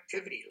all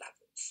activity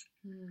levels.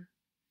 Mm.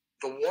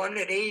 The one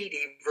at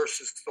 80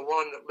 versus the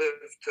one that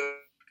lived to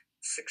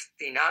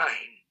 69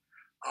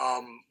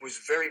 was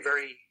very,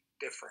 very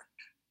different.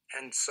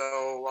 And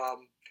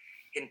so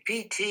in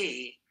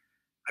PT,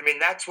 I mean,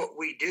 that's what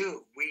we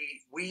do.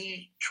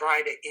 We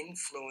try to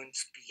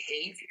influence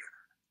behavior.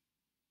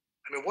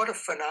 I mean, what a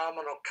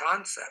phenomenal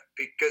concept,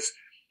 because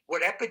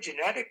what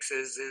epigenetics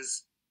is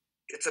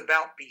it's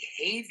about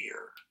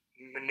behavior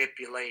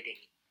manipulating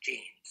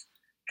genes,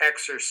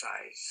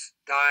 exercise,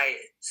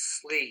 diet,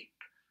 sleep,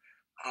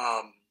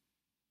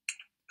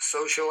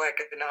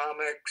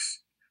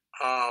 socioeconomics.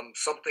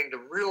 Something to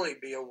really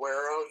be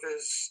aware of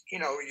is,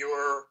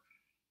 your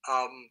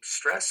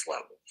stress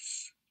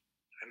levels.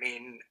 I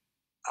mean,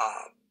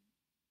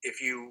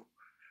 if you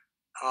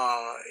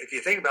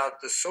think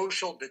about the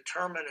social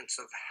determinants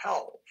of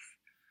health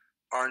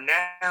are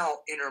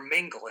now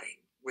intermingling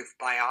with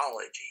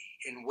biology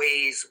in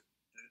ways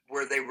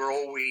where they were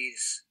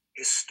always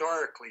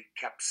historically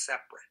kept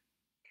separate.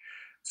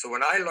 So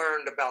when I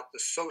learned about the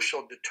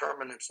social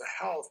determinants of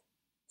health,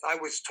 I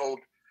was told,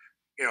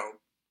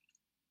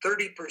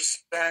 30%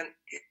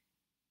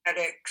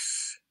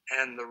 genetics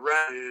and the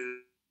rest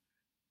is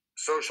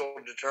social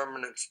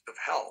determinants of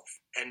health,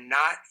 and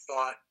not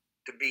thought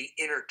to be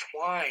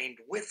intertwined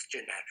with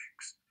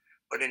genetics.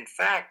 But in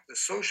fact, the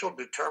social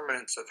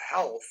determinants of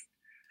health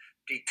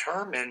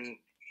determine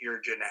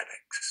your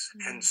genetics.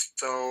 Mm-hmm. And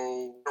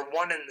so they're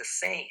one and the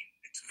same.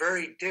 It's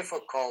very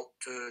difficult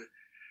to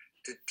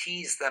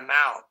tease them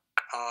out.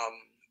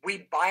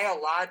 We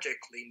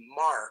biologically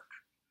mark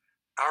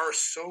our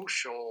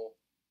social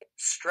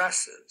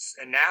stresses,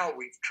 and now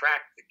we've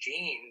tracked the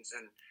genes.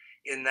 And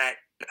in that,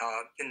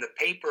 in the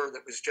paper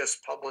that was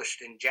just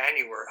published in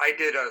January, I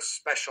did a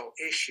special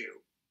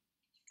issue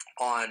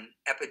on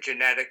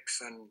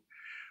epigenetics and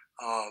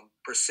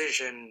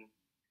precision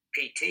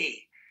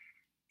PT.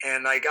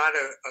 And I got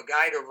a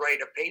guy to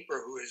write a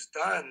paper who has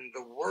done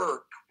the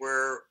work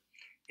where,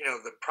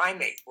 the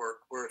primate work,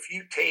 where if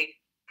you take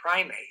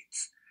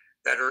primates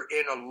that are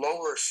in a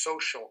lower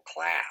social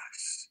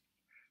class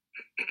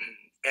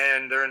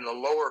and they're in the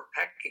lower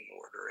pecking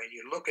order, and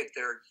you look at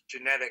their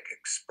genetic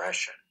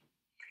expression,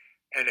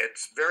 and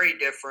it's very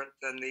different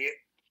than the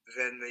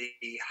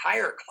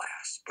higher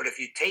class. But if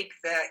you take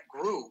that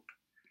group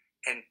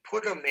and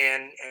put them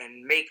in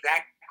and make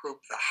that group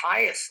the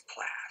highest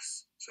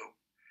class, so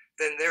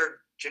then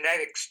their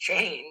genetics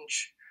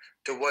change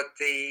to what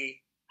the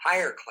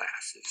higher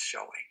class is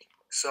showing.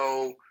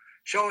 So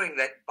showing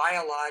that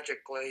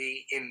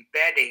biologically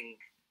embedding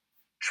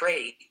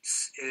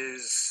traits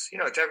is,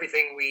 it's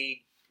everything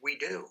we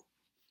do,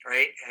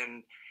 right?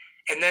 And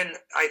then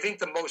I think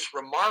the most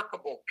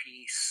remarkable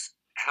piece,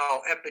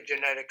 how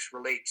epigenetics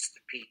relates to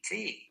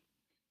PT,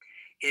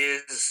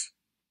 is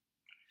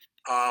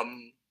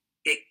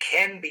it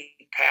can be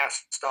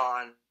passed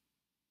on.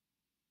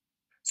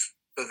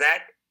 So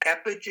that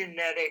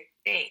epigenetic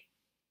change,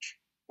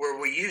 where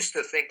we used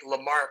to think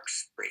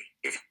Lamarck's free,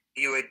 if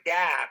you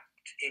adapt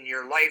in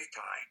your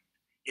lifetime,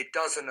 it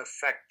doesn't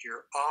affect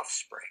your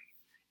offspring.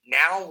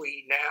 Now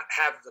we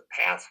have the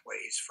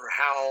pathways for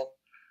how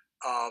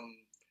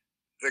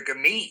the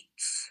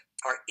gametes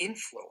are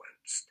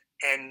influenced.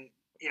 And,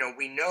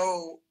 we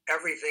know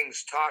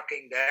everything's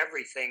talking to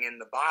everything in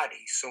the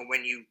body. So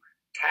when you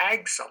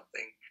tag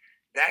something,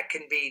 that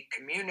can be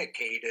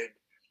communicated,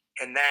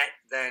 and that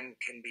then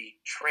can be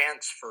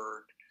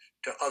transferred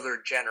to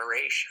other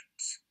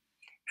generations.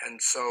 And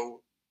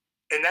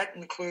that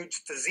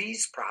includes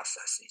disease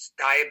processes.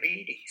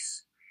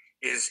 Diabetes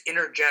is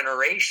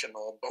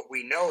intergenerational, but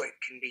we know it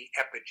can be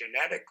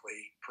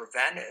epigenetically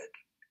prevented,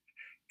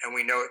 and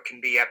we know it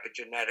can be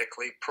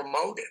epigenetically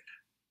promoted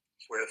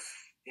with,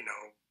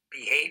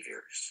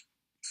 behaviors.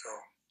 So,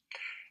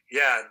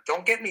 yeah,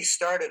 don't get me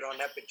started on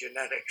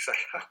epigenetics.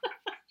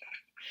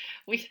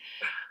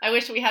 I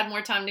wish we had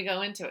more time to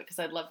go into it, because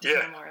I'd love to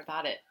hear more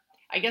about it.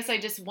 I guess I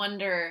just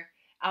wonder,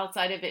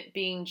 outside of it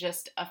being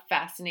just a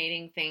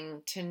fascinating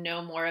thing to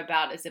know more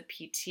about as a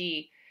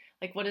PT,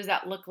 like, what does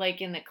that look like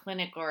in the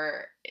clinic,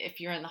 or if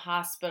you're in the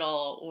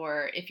hospital,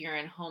 or if you're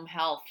in home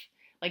health?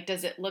 Like,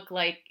 does it look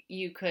like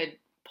you could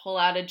pull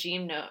out a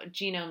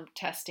genome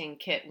testing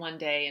kit one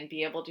day and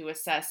be able to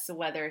assess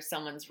whether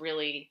someone's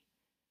really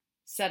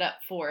set up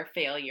for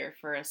failure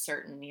for a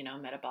certain,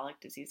 metabolic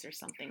disease or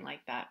something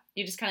like that?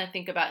 You just kind of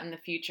think about in the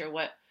future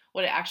what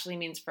it actually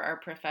means for our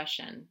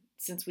profession,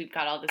 since we've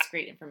got all this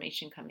great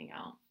information coming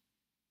out.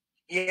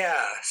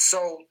 Yeah.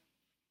 So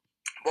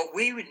what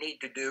we would need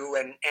to do,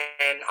 and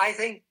I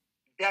think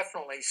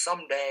definitely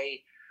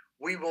someday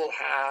we will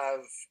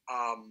have,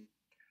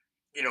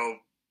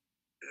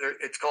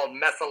 it's called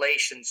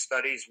methylation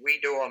studies. We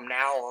do them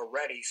now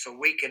already, so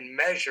we can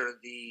measure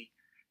the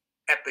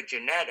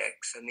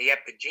epigenetics and the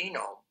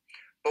epigenome.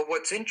 But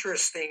what's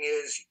interesting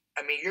is,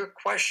 your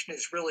question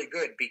is really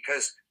good,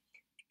 because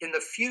in the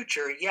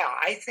future,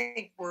 I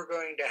think we're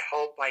going to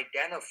help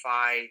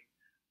identify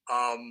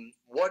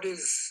what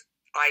is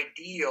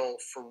ideal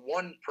for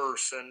one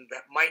person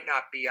that might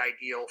not be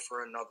ideal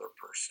for another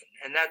person.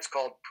 And that's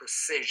called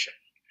precision.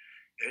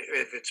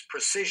 If it's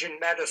precision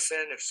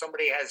medicine, if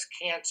somebody has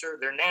cancer,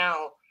 they're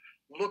now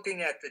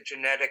looking at the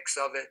genetics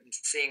of it and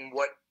seeing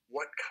what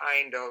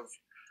kind of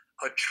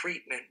a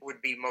treatment would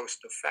be most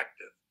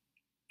effective.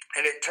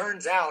 And it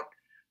turns out,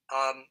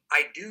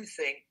 I do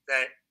think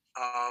that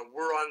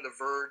we're on the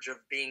verge of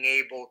being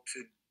able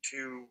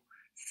to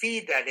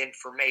feed that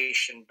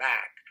information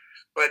back.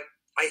 But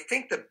I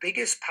think the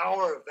biggest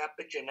power of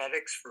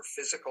epigenetics for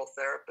physical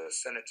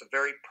therapists, and it's a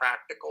very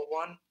practical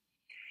one,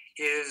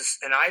 is,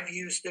 and I've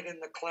used it in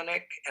the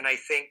clinic, and I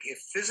think if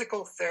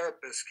physical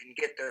therapists can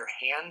get their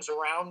hands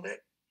around it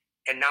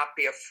and not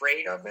be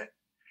afraid of it,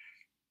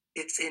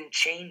 it's in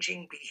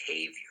changing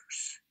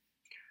behaviors.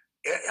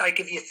 Like,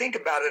 if you think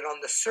about it,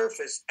 on the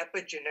surface,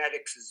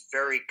 epigenetics is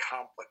very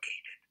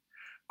complicated.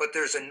 But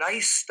there's a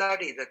nice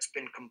study that's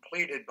been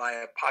completed by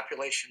a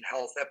population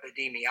health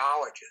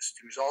epidemiologist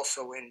who's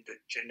also into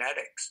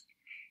genetics.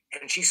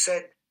 And she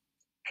said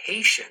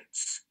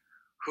patients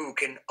who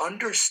can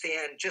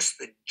understand just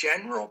the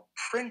general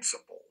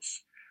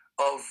principles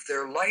of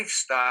their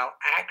lifestyle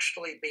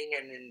actually being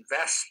an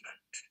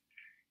investment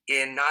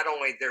in not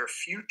only their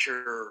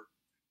future,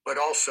 but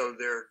also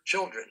their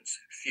children's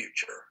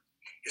future,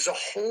 is a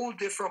whole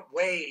different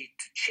way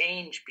to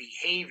change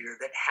behavior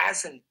that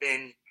hasn't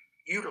been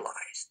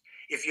utilized.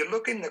 If you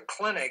look in the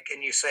clinic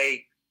and you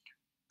say,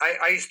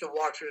 I used to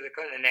walk through the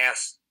clinic and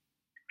ask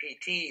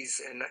PTs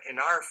in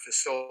our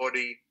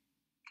facility,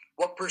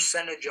 what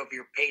percentage of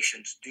your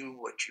patients do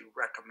what you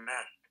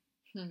recommend?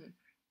 Mm-hmm.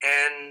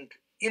 And,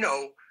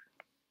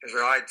 as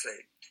I'd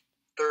say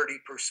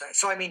 30%.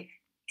 So,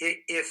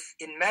 if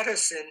in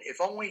medicine, if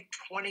only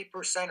 20%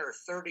 or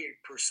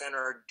 30%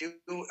 are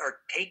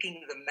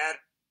taking the medicine,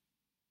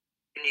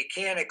 and you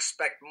can't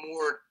expect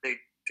more to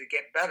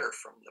get better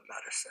from the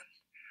medicine.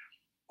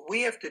 What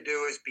we have to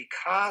do is,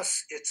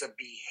 because it's a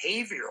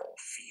behavioral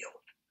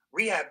field,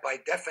 rehab by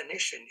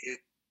definition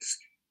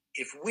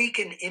if we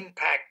can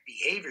impact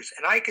behaviors,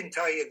 and I can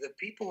tell you the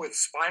people with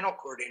spinal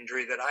cord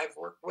injury that I've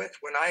worked with,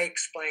 when I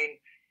explain,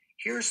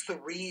 here's the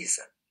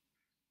reason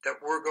that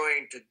we're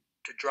going to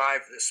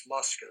drive this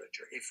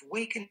musculature. If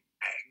we can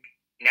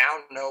now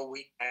know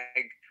we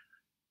tag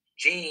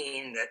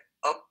gene that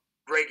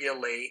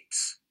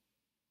upregulates,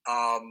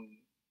 can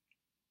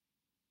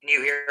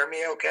you hear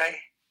me okay?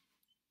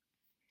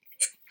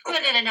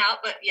 Going in and out,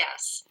 but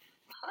yes.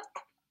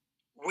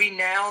 We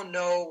now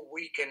know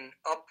we can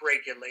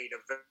upregulate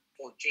a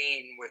variable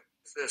gene with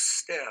this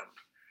stem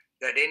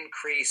that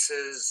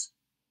increases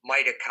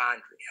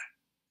mitochondria.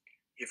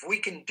 If we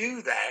can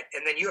do that,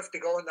 and then you have to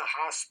go in the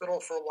hospital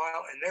for a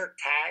while and they're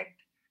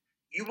tagged,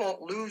 you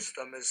won't lose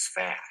them as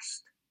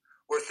fast.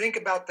 Or think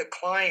about the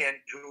client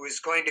who is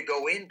going to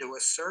go into a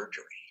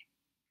surgery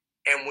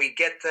and we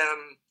get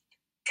them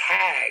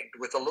tagged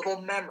with a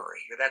little memory.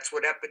 That's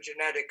what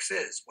epigenetics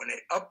is. When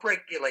it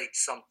upregulates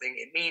something,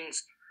 it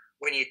means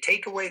when you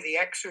take away the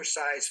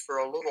exercise for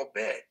a little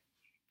bit,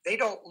 they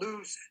don't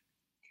lose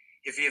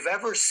it. If you've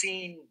ever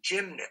seen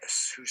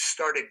gymnasts who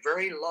started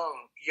very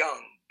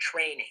young,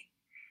 training,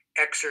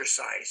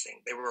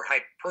 exercising, they were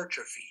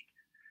hypertrophied,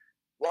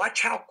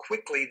 watch how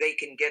quickly they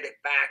can get it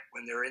back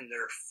when they're in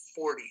their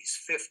 40s,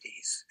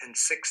 50s, and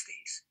 60s.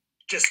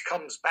 It just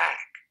comes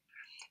back.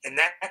 And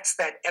that's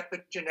that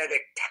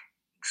epigenetic tag.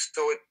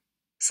 So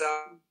it's,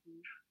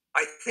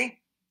 I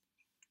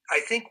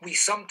think we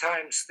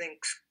sometimes think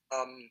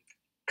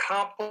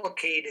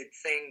complicated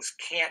things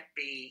can't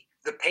be,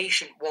 the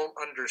patient won't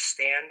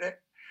understand it.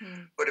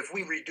 But if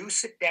we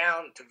reduce it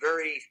down to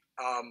very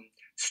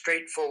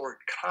straightforward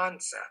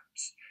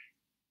concepts,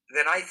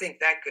 then I think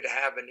that could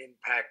have an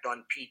impact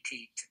on PT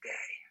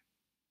today.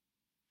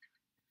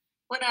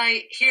 When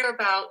I hear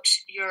about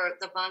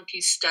the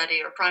monkey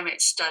study or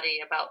primate study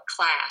about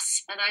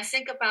class, and I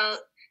think about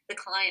the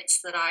clients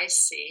that I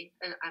see,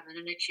 and I'm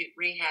in an acute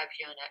rehab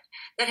unit,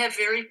 that have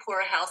very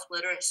poor health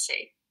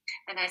literacy.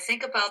 And I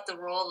think about the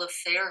role of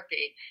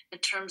therapy in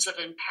terms of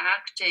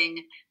impacting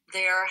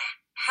their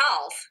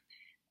health,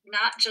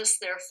 not just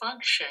their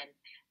function.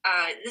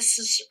 This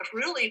is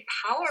really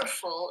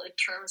powerful in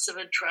terms of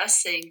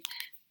addressing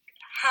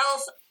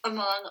health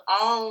among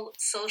all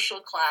social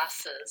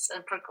classes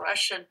and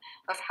progression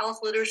of health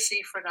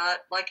literacy for, not,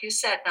 like you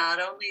said, not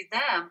only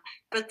them,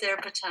 but their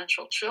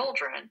potential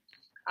children.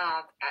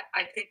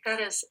 I think that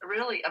is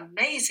really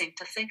amazing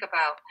to think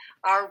about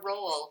our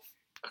role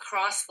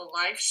across the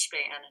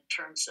lifespan in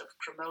terms of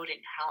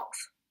promoting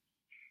health.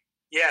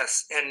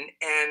 Yes, and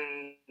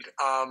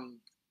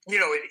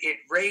it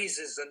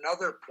raises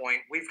another point.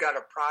 We've got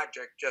a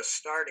project just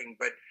starting,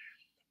 but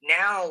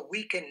now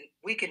we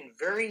can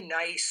very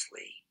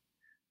nicely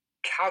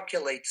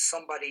calculate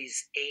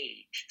somebody's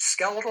age.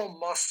 Skeletal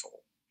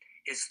muscle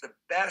is the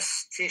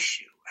best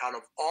tissue out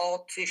of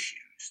all tissues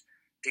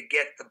to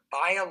get the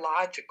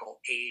biological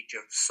age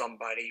of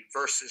somebody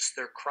versus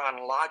their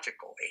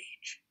chronological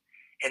age.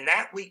 And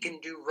that we can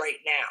do right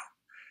now.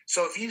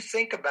 So if you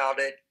think about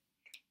it,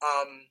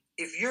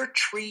 if you're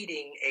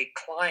treating a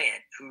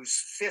client who's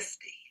 50,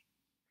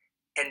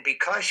 and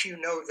because you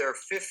know they're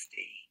 50,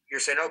 you're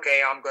saying,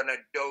 okay, I'm going to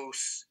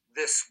dose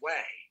this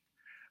way,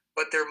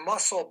 but their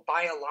muscle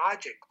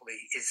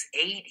biologically is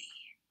 80,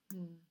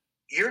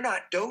 you're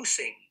not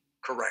dosing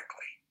correctly.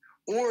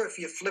 Or if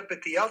you flip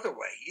it the other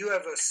way, you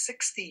have a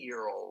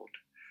 60-year-old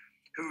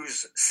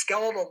whose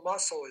skeletal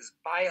muscle is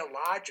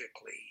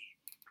biologically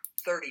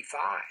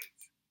 35,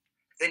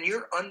 then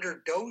you're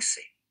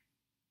underdosing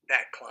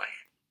that client.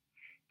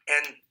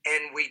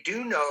 And we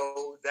do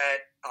know that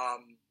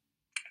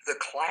the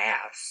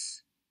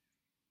class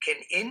can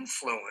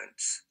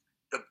influence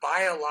the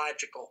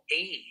biological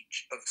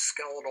age of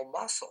skeletal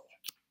muscle.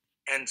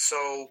 And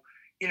so,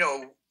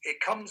 it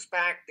comes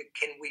back to,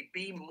 can we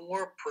be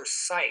more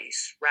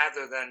precise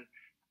rather than,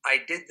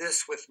 I did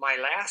this with my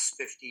last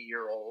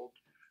 50-year-old,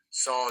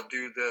 so I'll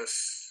do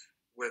this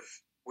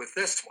with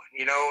this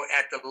one,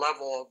 at the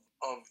level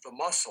of the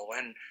muscle.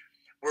 And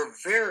we're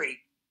very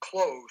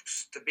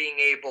close to being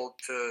able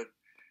to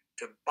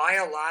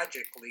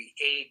biologically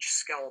age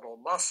skeletal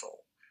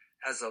muscle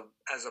as a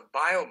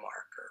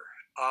biomarker.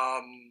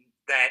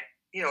 That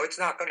it's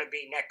not going to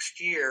be next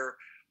year,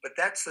 but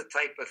that's the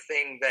type of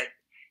thing that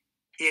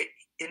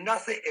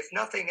if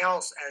nothing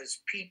else, as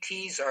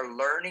PTs are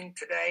learning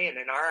today, and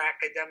in our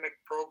academic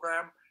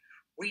program,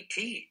 we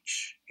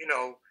teach.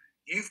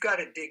 You've got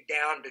to dig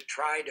down to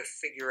try to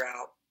figure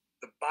out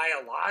the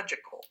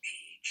biological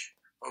age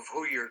of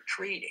who you're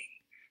treating,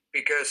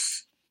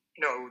 because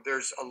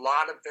there's a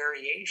lot of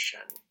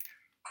variation,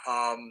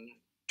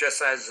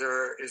 just as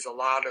there is a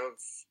lot of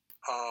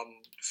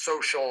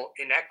social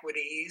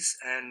inequities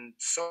and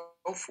so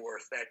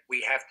forth that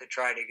we have to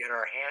try to get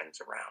our hands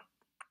around.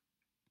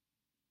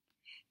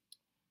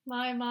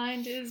 My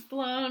mind is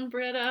blown,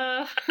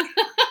 Britta.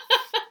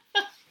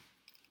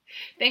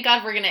 Thank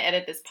God we're going to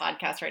edit this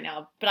podcast right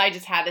now, but I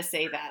just had to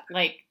say that.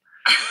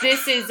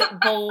 This is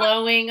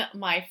blowing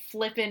my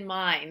flippin'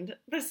 mind.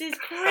 This is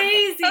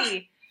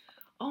crazy.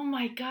 Oh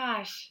my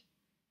gosh.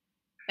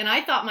 And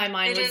I thought my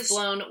mind It was is.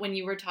 blown when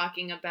you were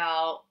talking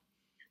about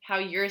how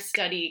your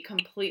study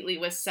completely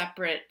was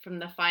separate from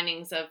the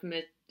findings of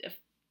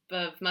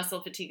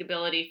muscle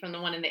fatigability from the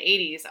one in the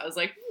 80s. I was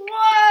like,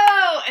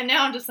 whoa! And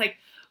now I'm just like,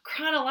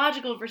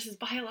 chronological versus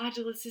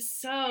biological. This is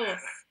so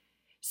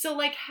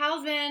like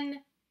how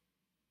then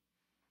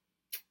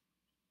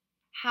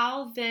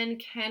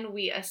can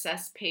we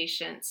assess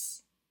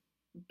patients'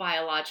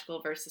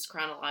 biological versus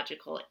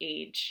chronological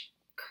age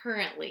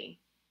currently?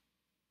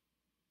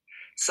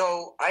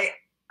 So I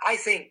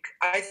think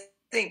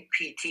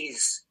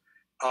PTs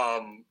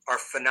are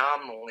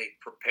phenomenally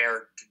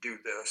prepared to do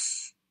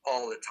this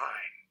all the time,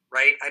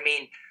 right? I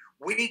mean,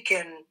 we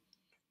can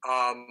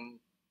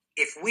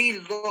if we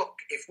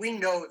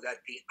know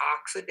that the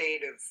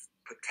oxidative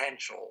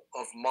potential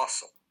of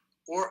muscle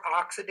or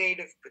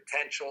oxidative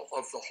potential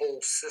of the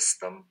whole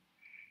system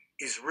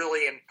is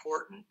really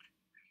important,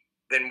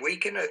 then we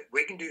can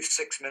do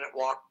 6-minute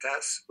walk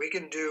tests. We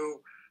can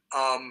do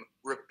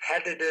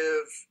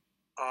repetitive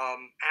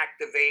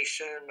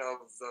activation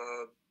of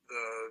the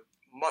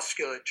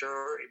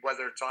musculature,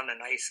 whether it's on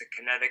an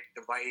isokinetic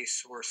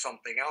device or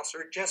something else,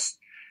 or just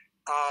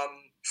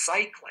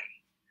cycling,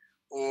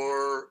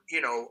 or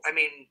I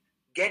mean,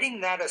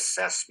 getting that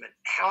assessment.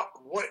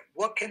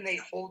 What can they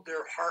hold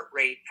their heart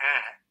rate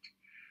at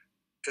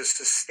to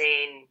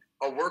sustain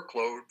a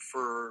workload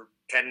for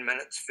 10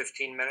 minutes,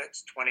 15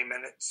 minutes, 20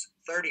 minutes,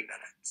 30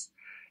 minutes.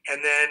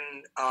 And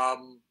then,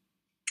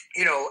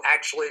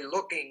 actually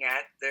looking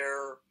at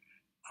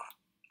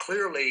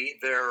clearly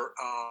their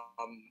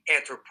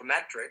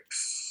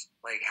anthropometrics,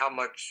 like how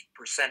much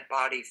percent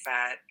body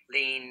fat,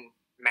 lean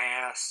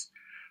mass.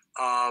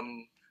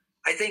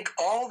 I think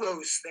all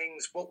those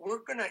things, what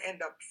we're going to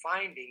end up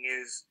finding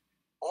is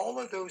all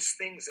of those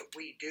things that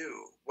we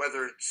do,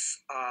 whether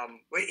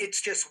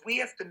it's just we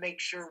have to make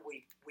sure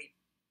we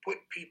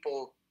put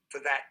people to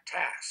that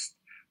test,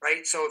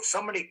 right? So if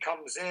somebody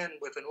comes in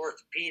with an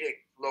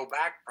orthopedic low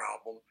back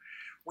problem,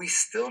 we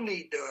still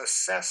need to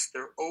assess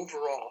their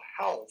overall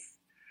health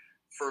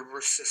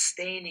for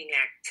sustaining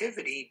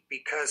activity,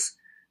 because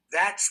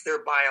that's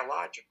their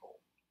biological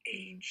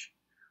age.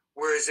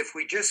 Whereas if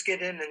we just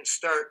get in and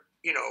start,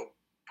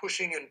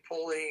 pushing and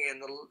pulling in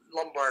the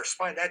lumbar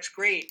spine, that's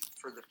great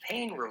for the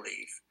pain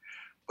relief.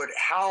 But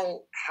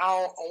how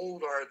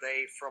old are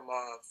they from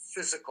a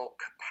physical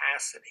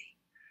capacity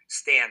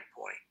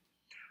standpoint?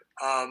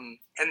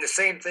 And the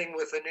same thing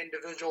with an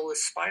individual with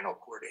spinal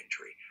cord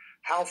injury.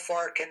 How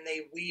far can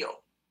they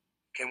wheel?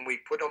 Can we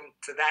put them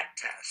to that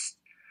test?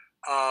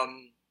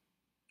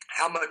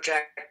 How much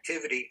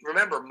activity?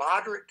 Remember,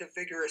 moderate to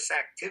vigorous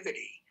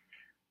activity.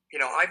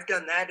 I've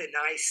done that in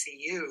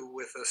ICU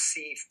with a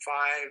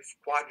C5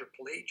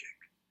 quadriplegic.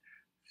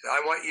 So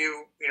I want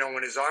you,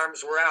 when his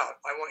arms were out,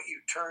 I want you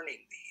turning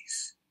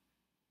these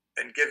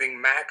and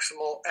giving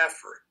maximal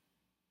effort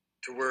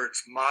to where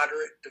it's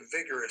moderate to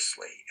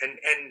vigorously.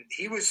 And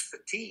he was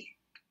fatigued.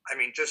 I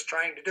mean, just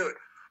trying to do it,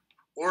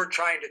 or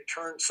trying to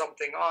turn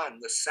something on,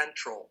 the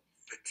central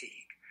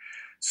fatigue.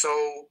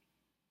 So,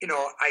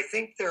 I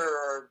think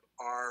there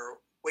are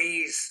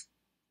ways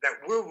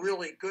that we're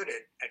really good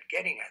at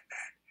getting at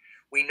that.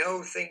 We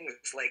know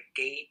things like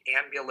gait,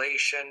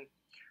 ambulation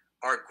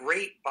are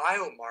great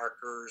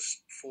biomarkers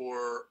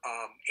for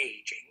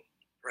aging,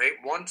 right?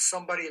 Once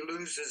somebody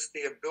loses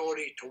the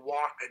ability to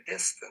walk a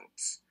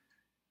distance,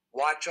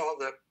 watch all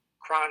the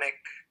chronic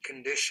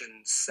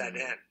conditions set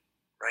in,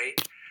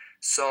 right?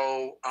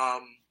 So,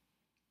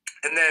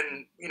 and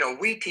then,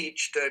 we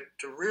teach to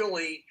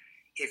really,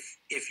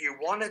 if you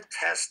want to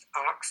test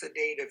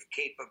oxidative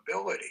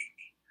capability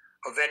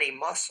of any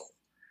muscle,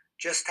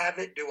 just have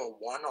it do a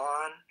 1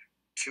 on,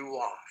 2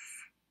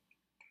 off.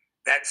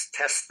 That's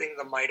testing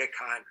the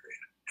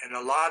mitochondria. And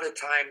a lot of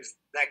times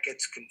that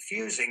gets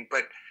confusing,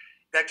 but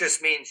that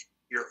just means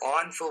you're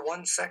on for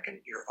 1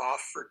 second, you're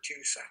off for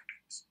 2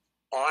 seconds.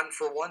 On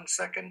for 1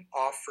 second,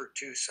 off for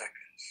 2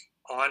 seconds.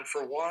 On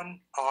for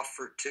 1, off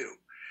for 2.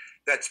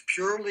 That's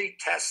purely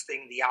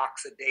testing the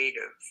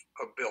oxidative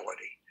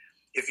ability.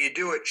 If you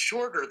do it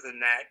shorter than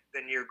that,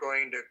 then you're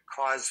going to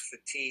cause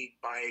fatigue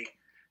by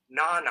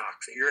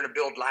non-oxidative. You're going to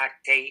build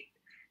lactate,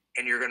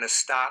 and you're going to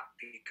stop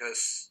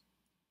because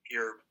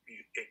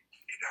it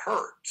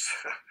hurts.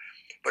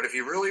 But if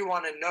you really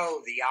want to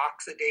know the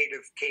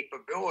oxidative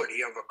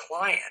capability of a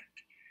client,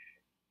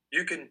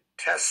 you can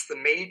test the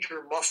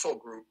major muscle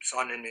groups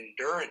on an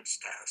endurance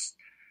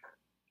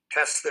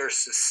test their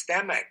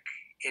systemic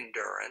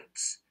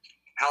endurance.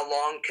 How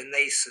long can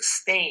they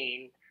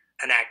sustain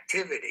an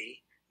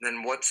activity?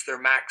 Then what's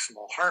their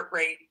maximal heart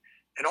rate?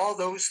 And all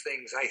those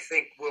things, I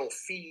think, will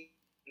feed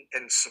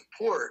and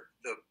support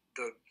the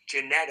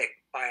genetic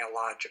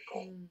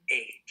biological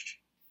age.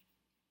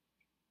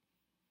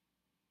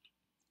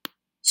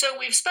 So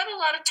we've spent a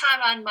lot of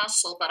time on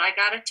muscle, but I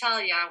got to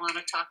tell you, I want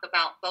to talk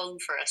about bone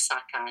for a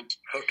second.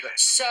 Okay.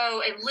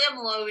 So, and limb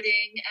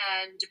loading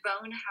and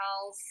bone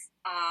health.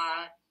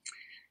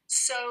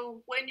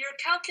 So when you're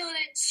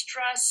calculating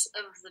stress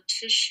of the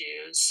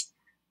tissues,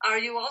 are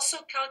you also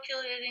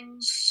calculating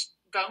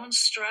bone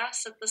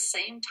stress at the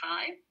same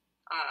time?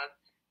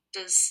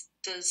 Does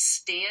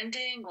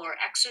standing or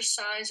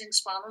exercising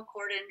spinal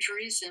cord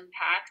injuries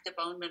impact the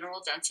bone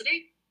mineral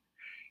density?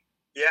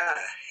 Yeah,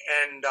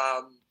 and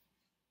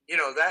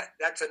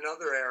that's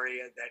another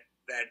area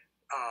that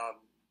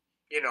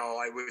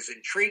I was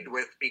intrigued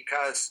with,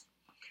 because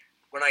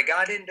when I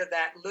got into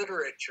that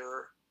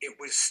literature, it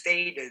was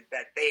stated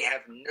that they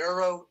have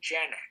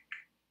neurogenic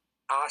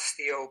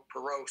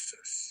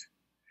osteoporosis.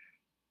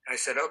 I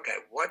said, okay,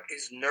 what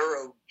is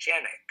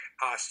neurogenic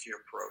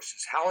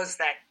osteoporosis? How is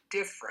that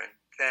different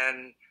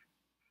than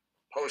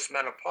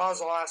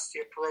postmenopausal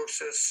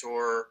osteoporosis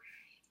or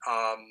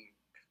um,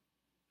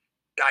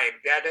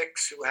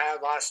 diabetics who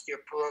have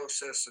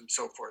osteoporosis and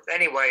so forth?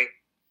 Anyway,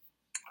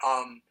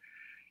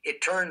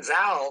 it turns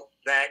out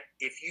that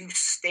if you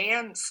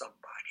stand somebody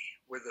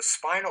with a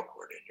spinal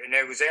cord injury, and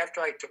it was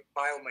after I took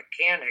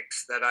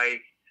biomechanics that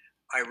I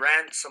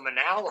ran some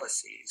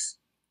analyses.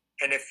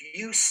 And if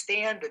you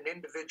stand an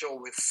individual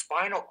with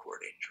spinal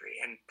cord injury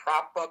and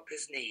prop up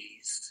his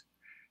knees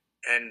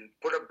and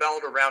put a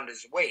belt around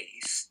his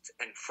waist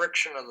and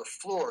friction of the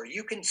floor,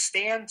 you can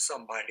stand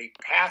somebody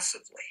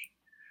passively,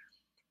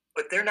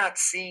 but they're not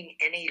seeing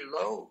any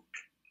load.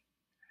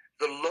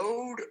 The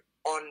load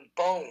on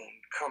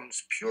bone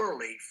comes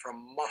purely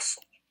from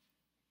muscle.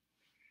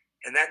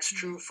 And that's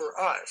true for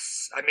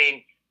us.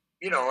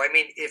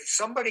 If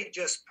somebody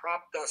just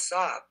propped us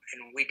up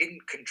and we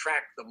didn't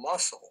contract the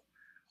muscle,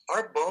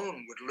 our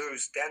bone would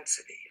lose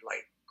density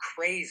like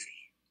crazy.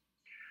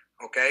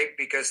 Okay,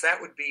 because that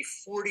would be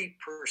 40%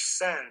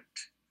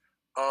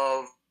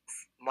 of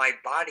my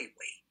body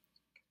weight.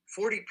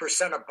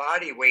 40% of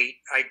body weight,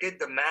 I did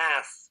the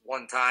math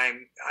one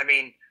time.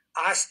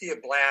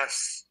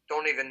 Osteoblasts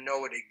don't even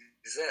know it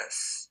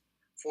exists,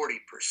 40%.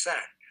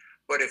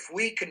 But if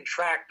we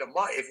contract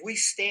if we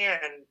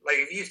stand, like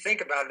if you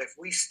think about it, if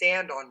we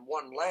stand on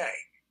one leg,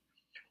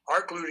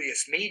 our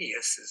gluteus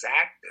medius is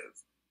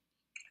active.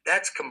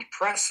 That's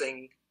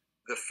compressing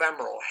the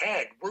femoral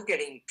head. We're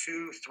getting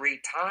 2-3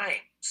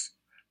 times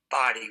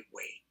body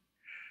weight.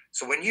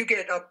 So when you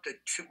get up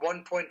to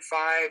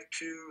 1.5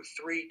 to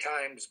 3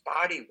 times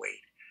body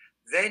weight,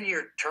 then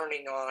you're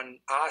turning on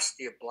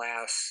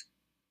osteoblasts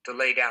to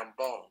lay down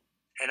bone.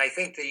 And I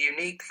think the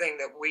unique thing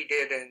that we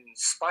did in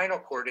spinal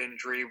cord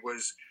injury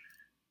was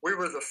we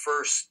were the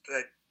first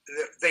that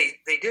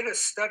they did a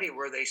study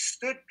where they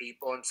stood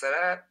people and said,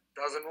 that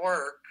doesn't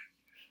work.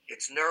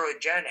 It's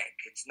neurogenic.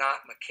 It's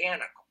not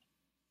mechanical.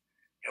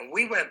 And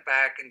we went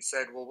back and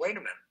said, well, wait a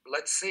minute,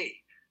 let's see.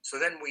 So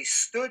then we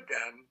stood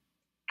them,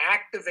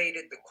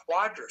 activated the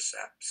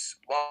quadriceps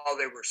while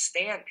they were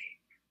standing,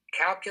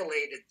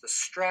 calculated the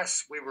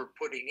stress we were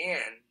putting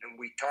in, and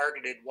we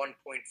targeted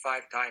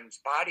 1.5 times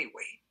body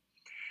weight.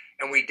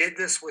 And we did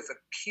this with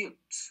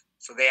acutes.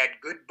 So they had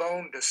good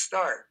bone to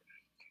start,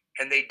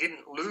 and they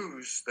didn't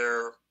lose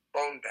their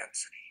bone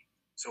density.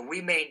 So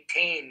we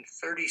maintained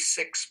 36%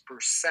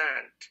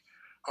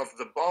 of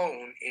the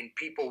bone in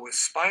people with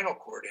spinal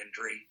cord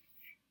injury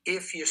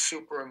if you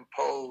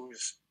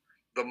superimpose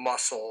the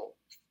muscle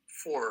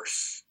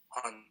force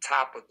on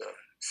top of the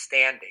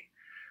standing.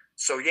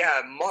 So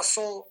yeah,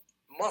 muscle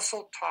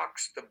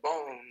talks to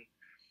bone.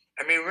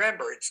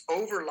 Remember, it's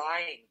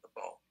overlying the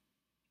bone.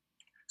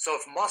 So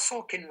if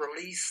muscle can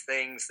release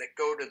things that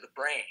go to the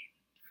brain,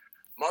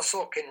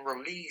 muscle can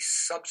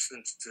release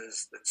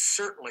substances that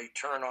certainly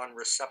turn on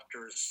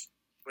receptors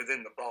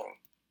within the bone.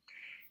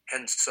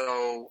 And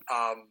so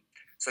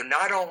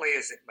not only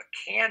is it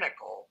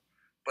mechanical,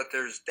 but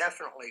there's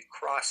definitely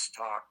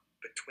crosstalk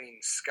between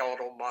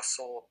skeletal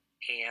muscle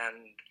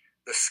and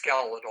the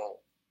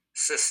skeletal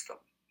system.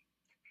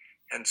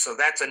 And so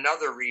that's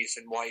another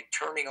reason why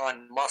turning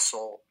on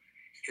muscle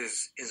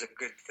is a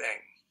good thing.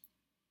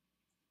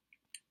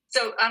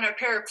 So on our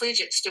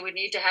paraplegics, do we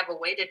need to have a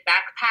weighted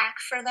backpack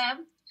for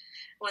them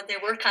when they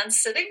work on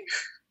sitting?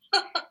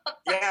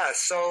 Yeah,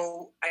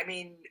 so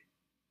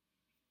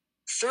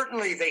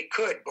certainly they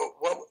could, but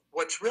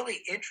what's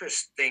really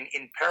interesting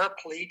in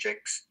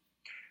paraplegics,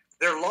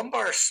 their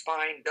lumbar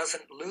spine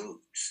doesn't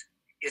lose.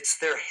 It's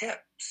their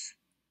hips.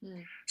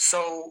 Mm.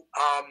 So,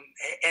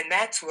 and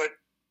that's what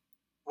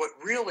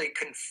really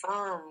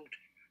confirmed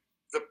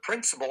the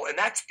principle. And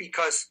that's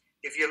because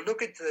if you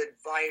look at the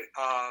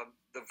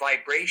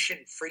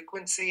vibration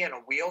frequency in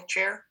a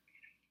wheelchair,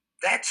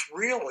 that's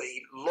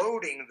really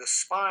loading the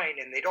spine,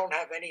 and they don't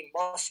have any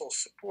muscle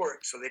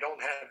support, so they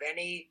don't have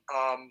any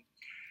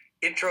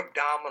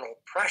intra-abdominal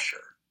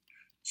pressure.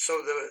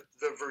 So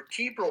the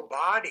vertebral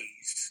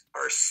bodies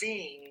are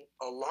seeing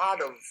a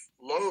lot of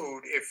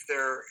load if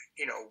they're,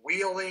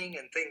 wheeling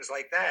and things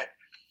like that.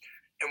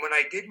 And when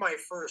I did my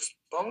first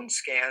bone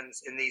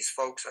scans in these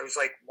folks, I was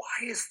like,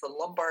 why is the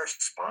lumbar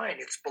spine?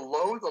 It's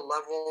below the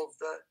level of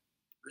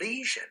the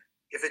lesion.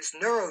 If it's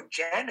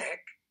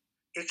neurogenic,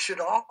 it should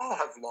all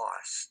have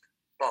lost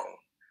bone.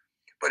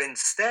 But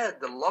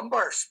instead, the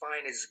lumbar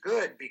spine is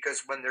good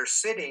because when they're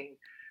sitting,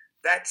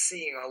 that's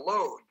seeing a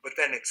load. But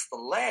then it's the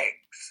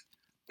legs,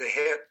 the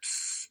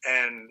hips,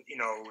 and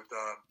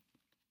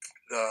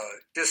the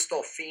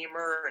distal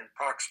femur and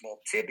proximal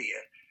tibia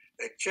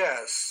that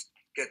just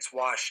gets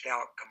washed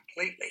out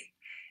completely.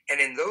 And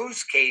in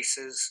those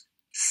cases,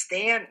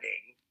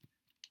 standing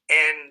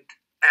and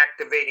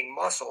activating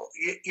muscle,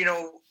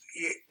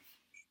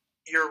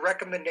 your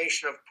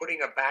recommendation of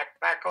putting a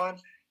backpack on,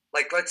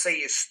 like let's say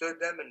you stood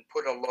them and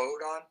put a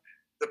load on,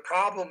 the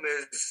problem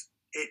is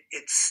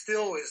it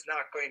still is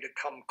not going to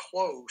come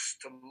close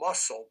to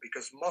muscle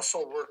because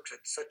muscle works at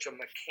such a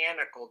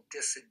mechanical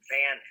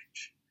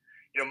disadvantage.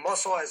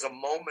 Muscle has a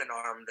moment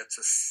arm that's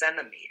a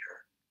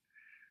centimeter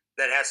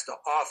that has to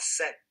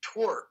offset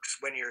torques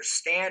when you're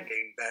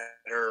standing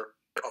that are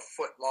a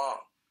foot long.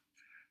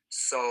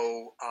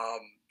 So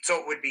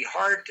it would be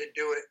hard to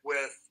do it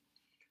with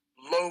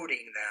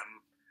loading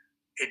them.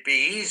 It'd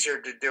be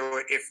easier to do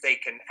it if they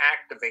can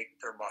activate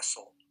their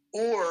muscle.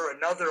 Or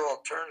another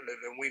alternative,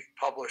 and we've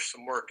published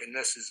some work in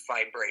this, is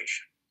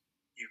vibration.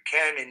 You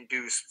can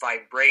induce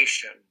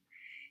vibration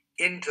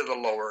into the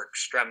lower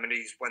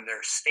extremities when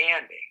they're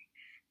standing,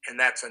 and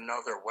that's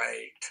another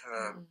way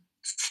to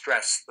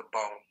stress the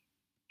bone.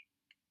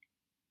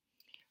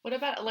 What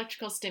about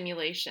electrical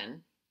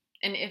stimulation?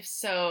 And if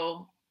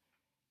so,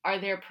 are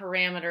there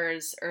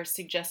parameters or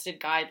suggested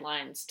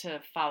guidelines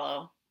to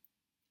follow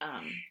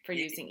for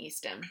using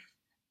e-stim?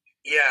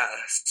 Yeah,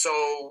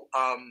 so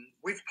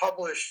we've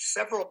published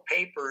several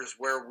papers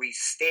where we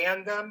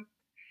stand them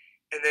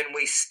and then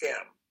we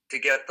stim to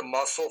get the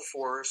muscle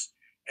force,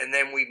 and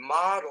then we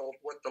modeled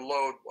what the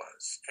load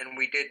was, and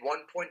we did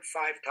 1.5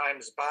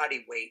 times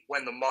body weight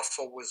when the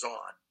muscle was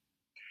on.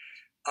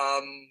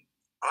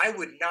 I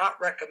would not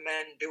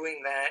recommend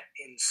doing that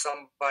in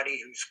somebody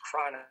who's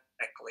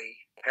chronically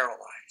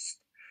paralyzed.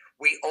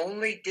 We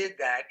only did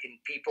that in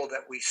people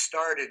that we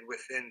started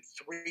within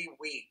 3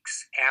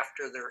 weeks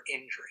after their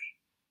injury.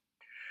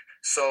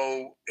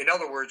 So, in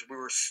other words, we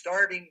were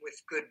starting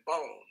with good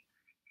bone,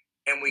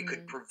 and we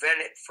could prevent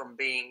it from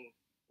being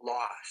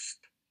lost.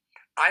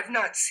 I've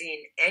not seen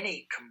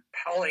any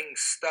compelling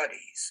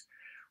studies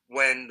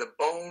when the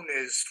bone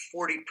is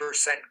 40%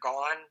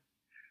 gone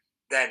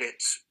that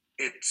it's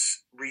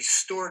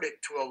restored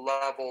it to a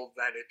level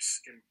that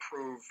it's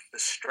improved the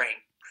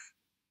strength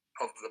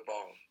of the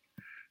bone.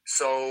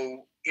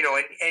 So,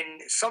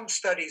 and some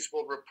studies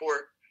will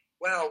report,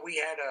 well, we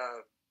had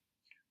a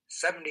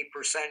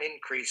 70%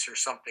 increase or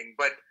something,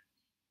 but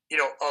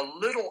a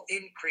little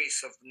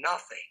increase of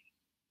nothing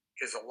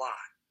is a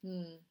lot,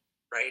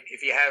 right?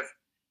 If you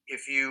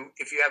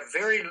have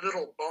very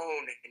little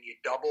bone and you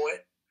double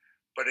it,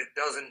 but it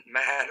doesn't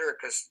matter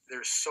because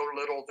there's so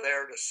little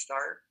there to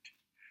start,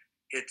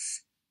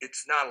 it's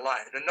not a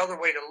lot. And another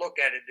way to look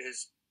at it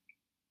is,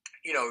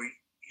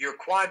 your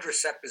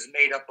quadricep is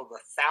made up of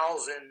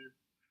 1,000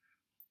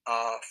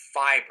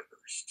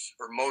 fibers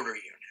or motor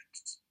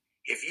units.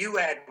 If you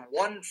had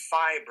one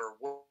fiber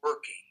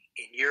working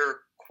in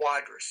your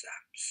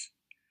quadriceps,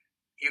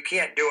 you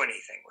can't do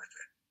anything with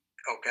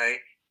it, okay?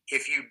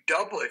 If you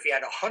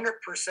had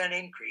 100%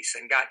 increase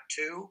and got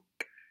 2,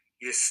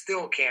 you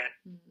still can't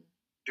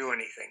do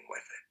anything with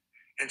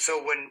it. And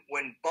so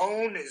when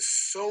bone is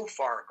so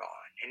far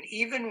gone, and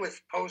even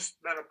with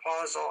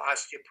postmenopausal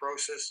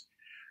osteoporosis,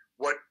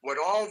 what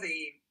all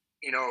the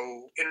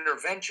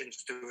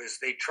interventions do is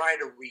they try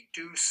to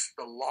reduce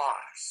the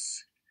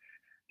loss.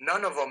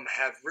 None of them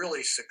have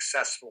really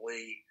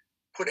successfully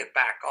put it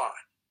back on.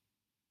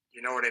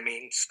 You know what I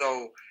mean?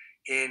 So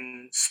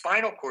in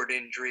spinal cord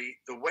injury,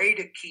 the way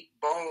to keep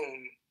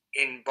bone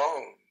in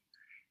bone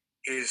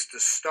is to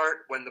start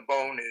when the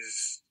bone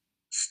is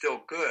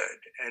still good.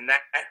 And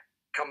that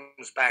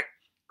comes back to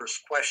the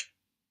first question.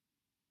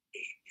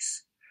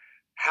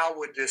 How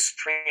would this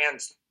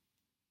translate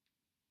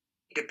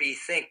to be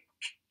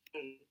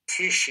thinking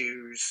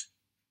tissues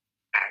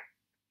act,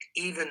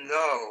 even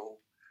though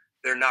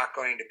they're not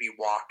going to be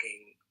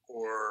walking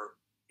or,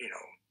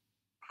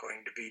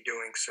 going to be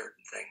doing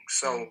certain things.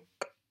 So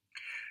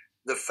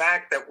the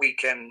fact that we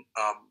can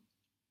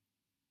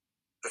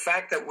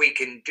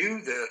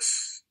do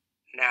this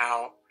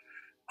now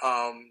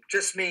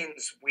just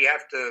means we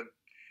have to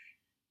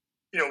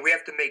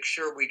make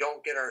sure we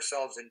don't get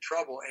ourselves in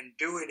trouble and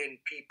do it in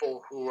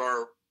people who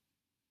are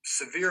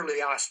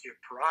severely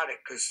osteoporotic,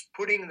 because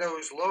putting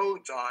those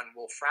loads on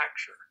will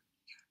fracture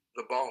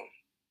the bone.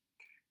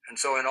 And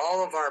so in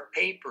all of our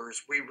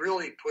papers, we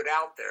really put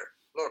out there,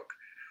 look,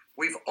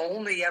 we've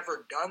only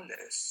ever done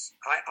this.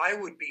 I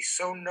would be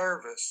so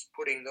nervous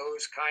putting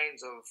those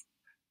kinds of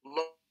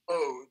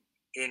load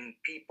in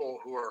people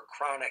who are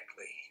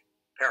chronically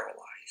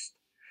paralyzed.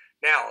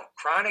 Now,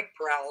 chronic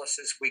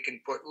paralysis, we can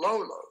put low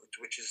loads,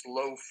 which is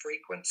low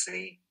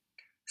frequency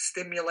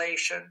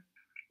stimulation,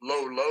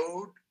 low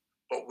load,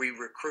 but we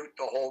recruit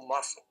the whole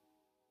muscle.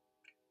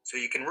 So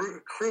you can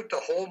recruit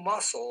the whole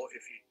muscle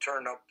if you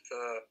turn up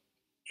the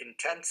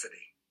intensity.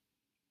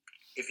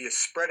 If you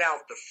spread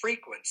out the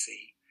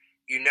frequency,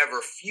 you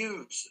never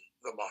fuse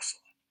the muscle.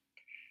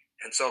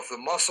 And so if the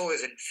muscle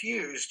isn't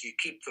fused, you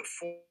keep the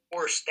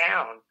force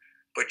down,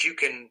 but you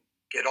can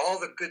get all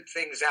the good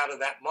things out of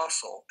that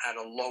muscle at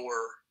a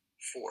lower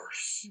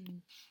force.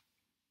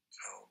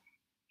 So.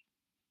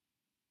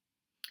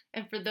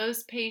 And for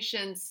those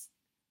patients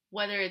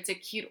whether it's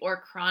acute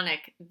or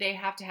chronic, they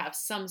have to have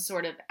some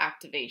sort of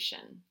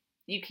activation.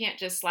 You can't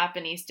just slap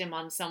an e-stim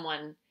on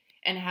someone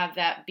and have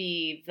that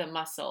be the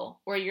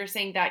muscle. Or you're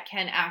saying that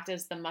can act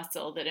as the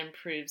muscle that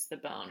improves the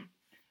bone.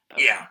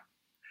 Okay. Yeah.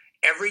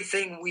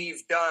 Everything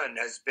we've done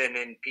has been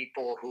in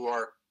people who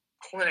are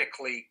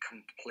clinically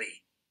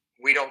complete.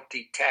 We don't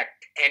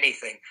detect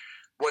anything.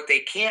 What they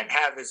can't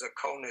have is a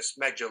conus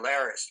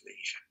medullaris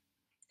lesion,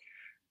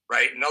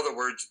 right? In other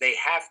words, they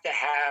have to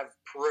have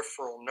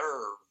peripheral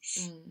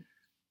nerves,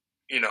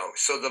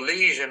 so the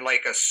lesion,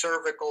 like a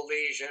cervical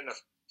lesion, a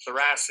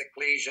thoracic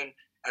lesion,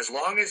 as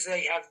long as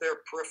they have their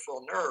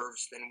peripheral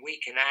nerves, then we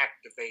can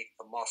activate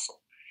the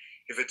muscle.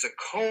 If it's a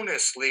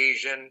conus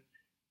lesion,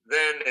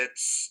 then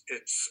it's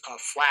a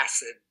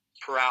flaccid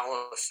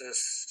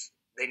paralysis.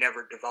 They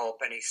never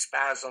develop any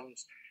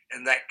spasms,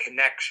 and that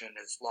connection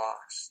is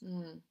lost.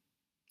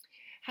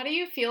 How do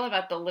you feel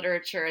about the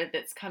literature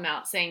that's come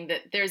out saying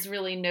that there's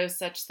really no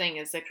such thing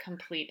as a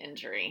complete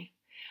injury?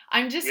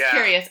 I'm just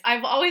curious.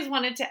 I've always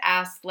wanted to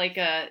ask, like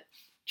a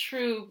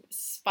true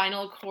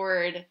spinal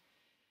cord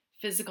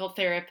physical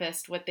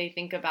therapist, what they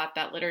think about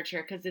that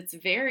literature, because it's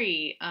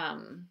very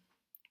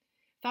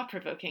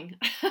thought-provoking.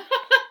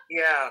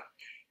 Yeah.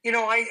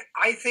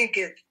 I think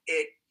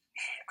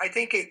I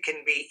think it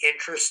can be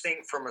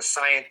interesting from a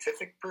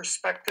scientific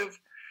perspective.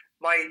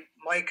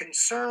 My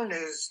concern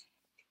is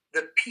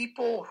the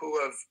people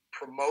who have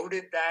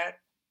promoted that.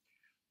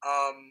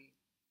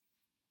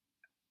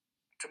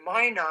 To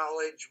my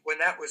knowledge, when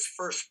that was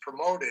first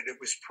promoted, it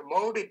was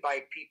promoted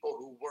by people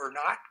who were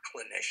not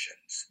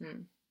clinicians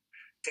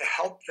to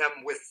help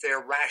them with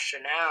their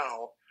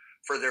rationale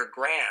for their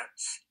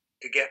grants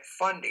to get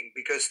funding,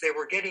 because they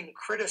were getting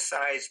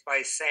criticized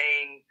by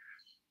saying,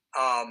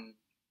 how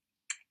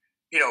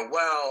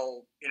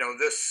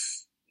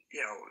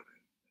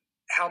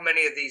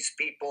many of these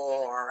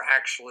people are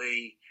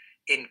actually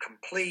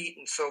incomplete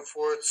and so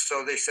forth.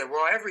 So they said,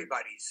 well,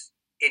 everybody's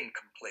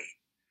incomplete.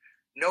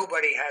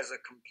 Nobody has a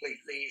complete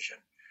lesion.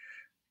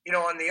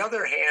 On the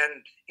other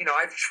hand,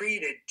 I've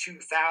treated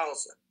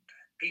 2,000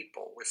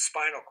 people with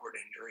spinal cord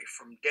injury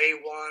from day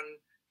one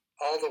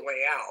all the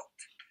way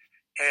out.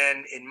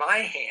 And in my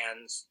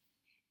hands,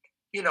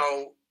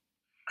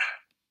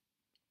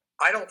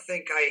 I don't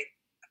think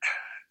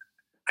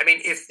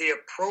if the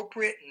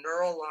appropriate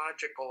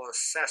neurological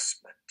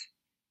assessment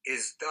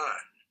is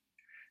done,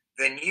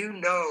 then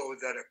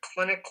that a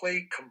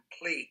clinically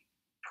complete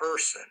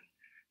person,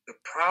 the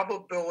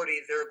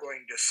probability they're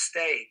going to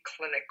stay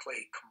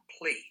clinically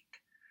complete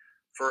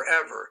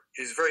forever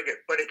is very good.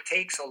 But it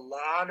takes a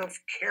lot of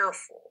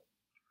careful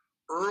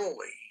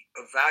early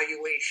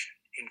evaluation,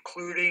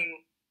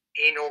 including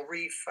anal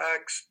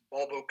reflex,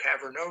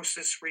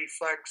 bulbocavernosus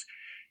reflex.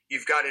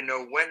 You've got to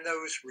know when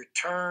those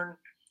return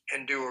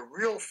and do a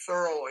real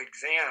thorough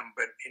exam.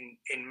 But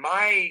in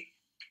my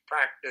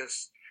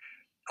practice,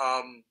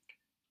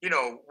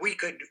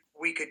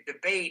 we could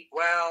debate,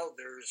 well,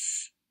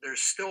 there's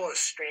still a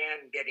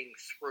strand getting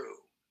through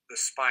the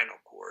spinal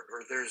cord,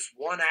 or there's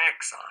one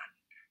axon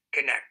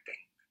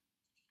connecting.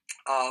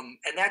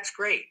 And that's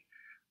great.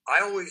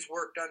 I always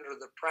worked under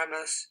the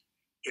premise,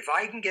 if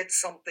I can get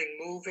something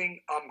moving,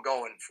 I'm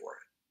going for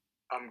it.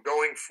 I'm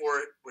going for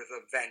it with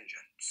a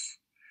vengeance.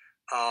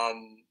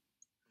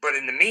 But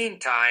in the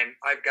meantime,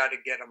 I've got to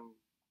get them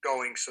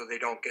going so they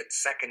don't get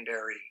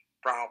secondary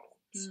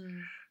problems.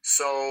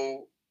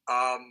 So,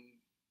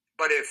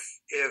 but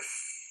if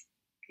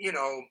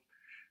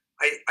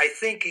I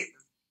think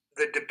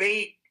the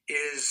debate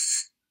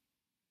is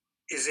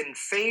in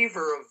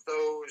favor of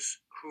those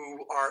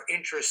who are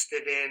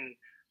interested in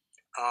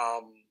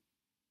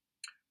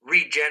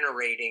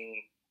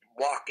regenerating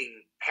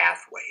walking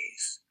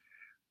pathways.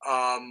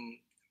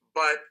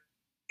 But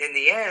in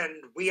the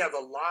end, we have a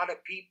lot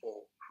of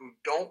people who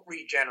don't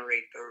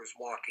regenerate those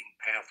walking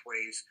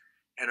pathways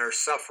and are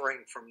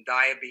suffering from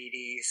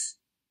diabetes,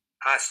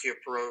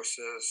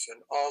 osteoporosis,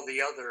 and all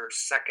the other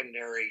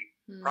secondary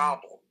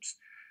problems.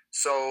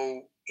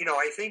 So,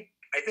 I think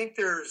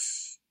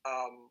there's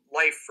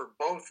life for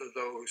both of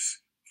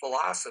those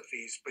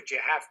philosophies, but you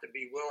have to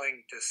be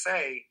willing to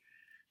say,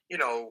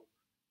 you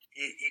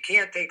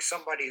can't take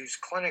somebody who's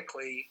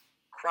chronically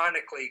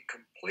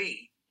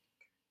complete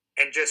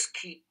and just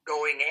keep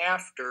going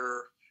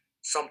after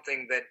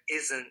something that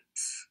isn't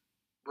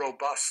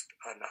robust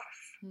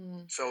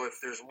enough. So if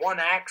there's one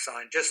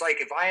axon, just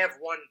like if I have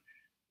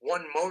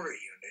one motor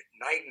unit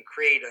and I can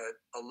create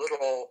a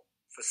little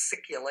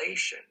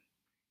fasciculation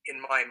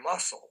in my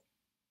muscle,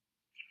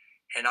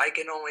 and I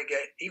can only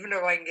get, even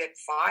if I can get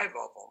 5 of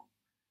them,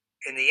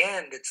 in the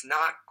end, it's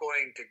not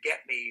going to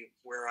get me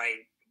where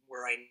I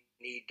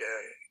need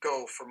to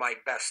go for my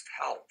best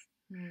health.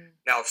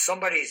 Now, if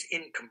somebody's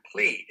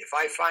incomplete, if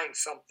I find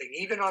something,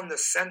 even on the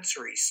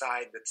sensory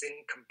side that's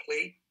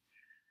incomplete,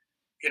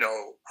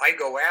 I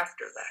go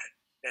after that.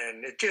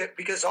 And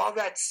because all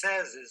that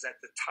says is at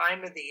the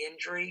time of the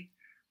injury,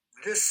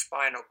 this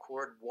spinal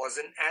cord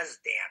wasn't as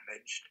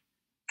damaged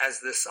as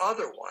this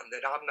other one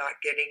that I'm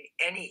not getting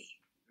any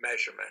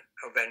measurement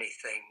of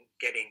anything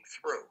getting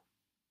through.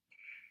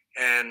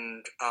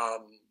 And,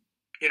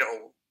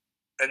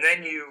 and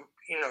then you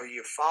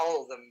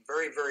follow them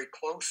very, very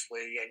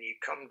closely, and you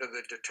come to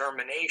the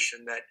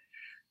determination that,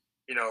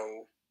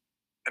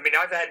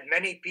 I've had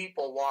many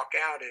people walk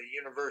out of a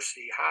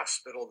university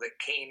hospital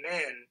that came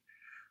in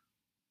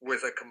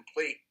with a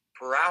complete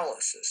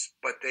paralysis,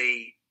 but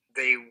they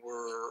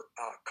were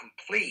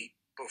complete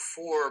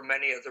before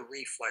many of the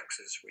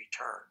reflexes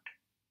returned,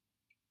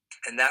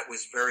 and that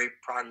was very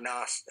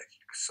prognostic.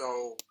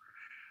 So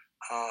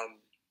I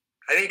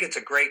think it's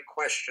a great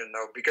question,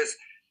 though, because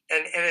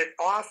and it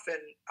often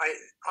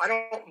I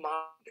don't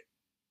mind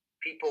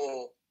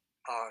people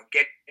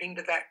getting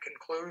to that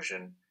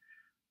conclusion.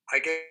 I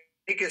guess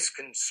the biggest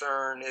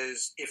concern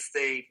is if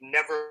they've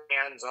never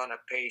hands on a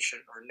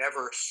patient or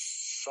never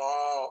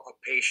saw a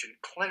patient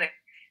clinic,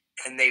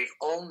 and they've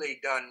only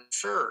done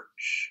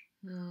search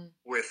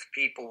with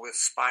people with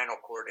spinal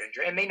cord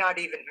injury, and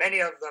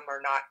many of them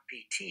are not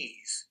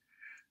PTs,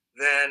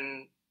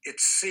 then it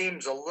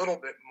seems a little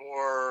bit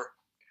more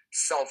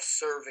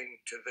self-serving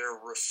to their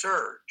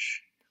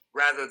research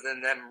rather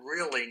than them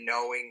really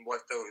knowing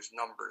what those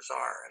numbers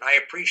are. And I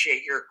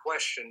appreciate your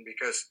question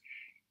because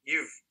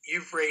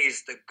you've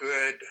raised a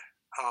good,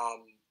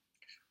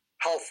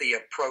 healthy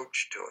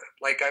approach to it.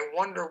 Like, I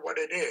wonder what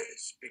it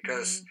is,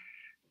 because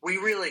we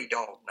really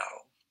don't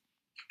know.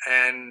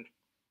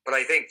 But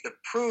I think the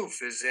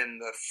proof is in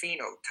the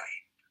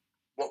phenotype,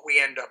 what we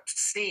end up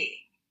seeing,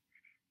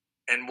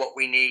 and what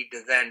we need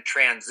to then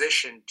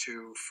transition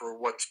to for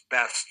what's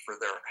best for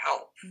their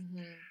health.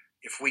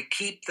 If we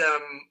keep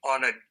them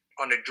on a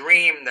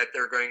dream that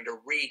they're going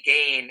to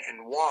regain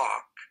and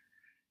walk,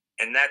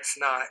 and that's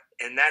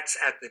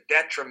at the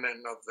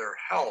detriment of their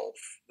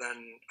health,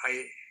 then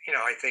I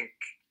think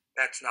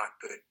that's not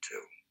good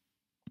too.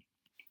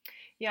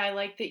 Yeah, I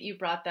like that you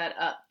brought that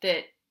up,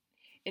 that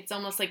it's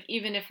almost like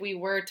even if we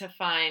were to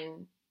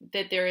find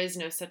that there is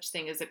no such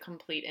thing as a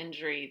complete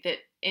injury, that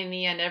in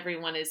the end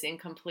everyone is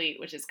incomplete,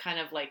 which is kind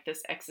of like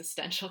this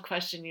existential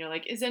question,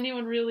 like, is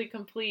anyone really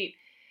complete?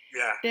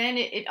 Yeah. Then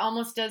it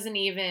almost doesn't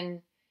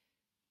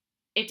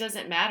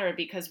matter,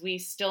 because we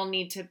still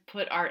need to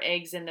put our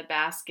eggs in the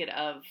basket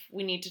of,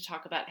 we need to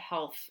talk about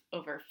health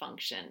over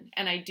function.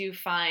 And I do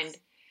find,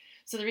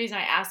 so the reason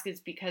I ask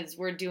is because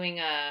we're doing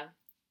a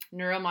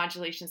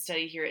neuromodulation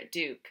study here at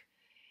Duke.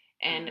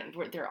 And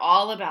they're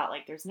all about,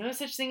 like, there's no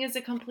such thing as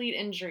a complete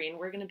injury, and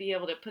we're going to be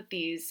able to put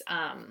these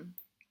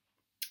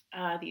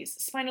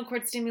spinal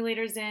cord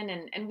stimulators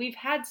in, and we've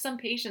had some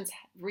patients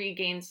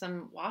regain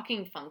some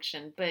walking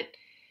function, but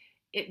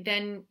it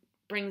then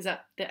brings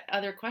up the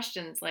other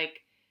questions,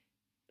 like,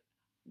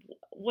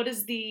 what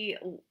does the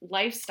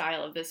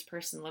lifestyle of this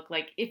person look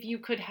like? If you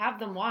could have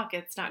them walk,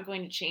 it's not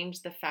going to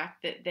change the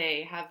fact that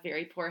they have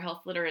very poor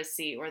health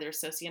literacy, or their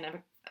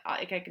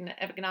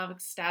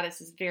socioeconomic status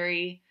is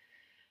very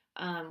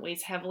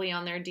weighs heavily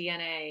on their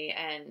DNA,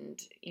 and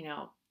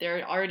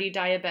they're already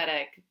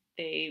diabetic,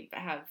 they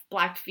have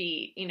black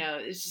feet,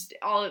 it's just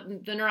all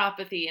the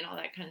neuropathy and all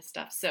that kind of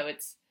stuff. So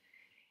it's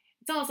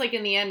almost like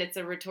in the end it's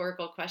a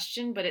rhetorical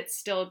question, but it's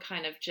still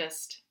kind of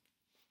just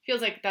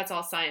feels like that's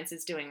all science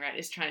is doing, right?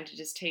 Is trying to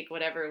just take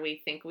whatever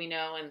we think we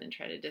know and then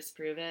try to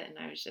disprove it. And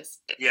I was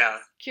just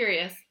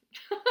curious.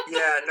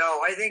 Yeah,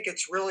 no, I think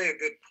it's really a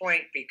good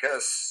point,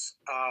 because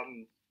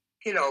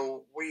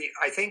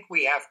I think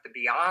we have to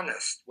be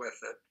honest with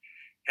it.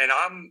 And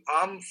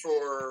I'm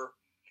for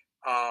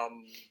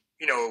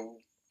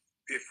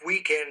if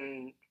we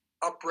can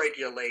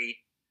upregulate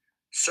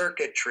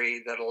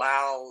circuitry that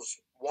allows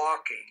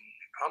walking,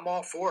 I'm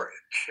all for it,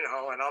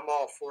 and I'm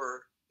all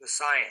for the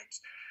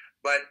science.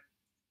 But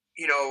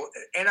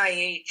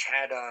NIH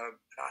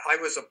I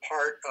was a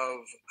part of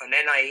an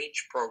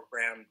NIH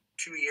program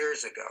 2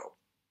 years ago,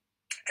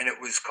 and it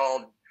was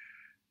called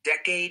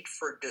Decade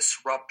for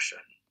Disruption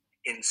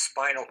in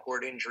Spinal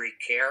Cord Injury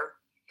Care.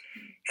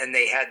 And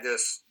they had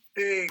this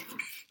big,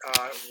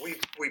 we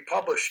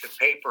published a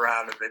paper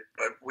out of it,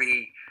 but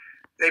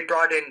they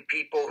brought in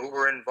people who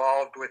were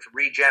involved with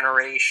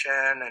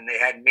regeneration, and they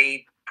had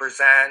me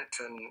present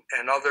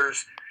and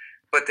others,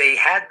 but they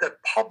had the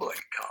public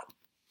come.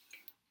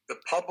 The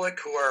public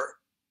who are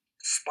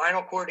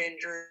spinal cord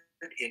injured,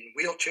 in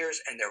wheelchairs,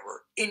 and there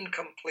were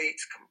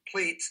incompletes,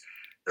 completes.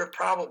 There are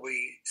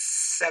probably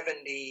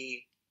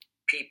 70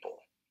 people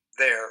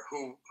there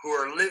who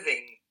are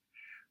living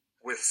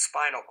with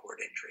spinal cord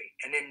injury.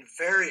 And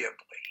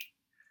invariably,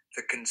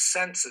 the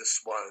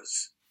consensus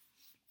was,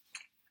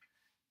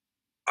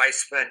 I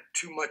spent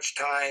too much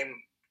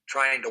time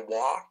trying to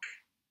walk,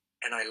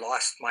 and I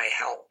lost my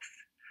health.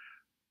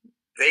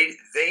 They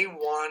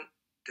want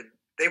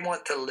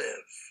to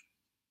live,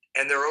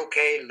 and they're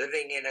okay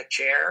living in a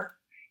chair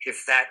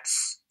if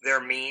that's their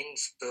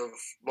means of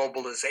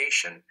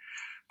mobilization.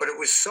 But it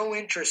was so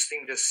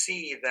interesting to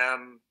see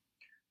them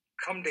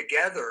come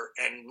together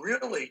and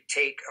really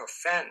take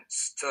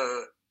offense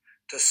to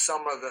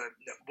some of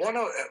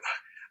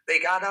they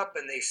got up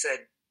and they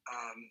said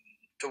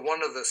to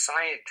one of the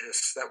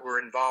scientists that were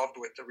involved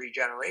with the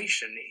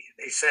regeneration,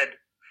 they said,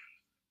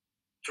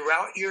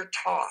 throughout your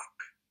talk,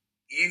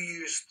 you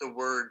used the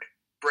word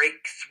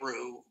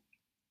breakthrough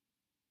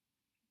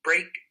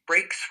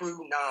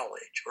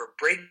knowledge or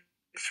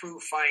breakthrough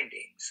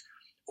findings,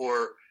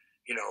 or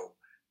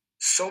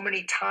so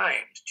many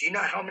times. Do you know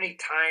how many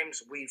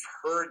times we've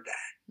heard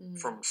that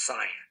from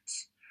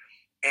science?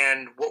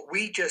 And what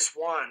we just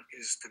want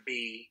is to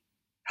be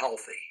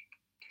healthy.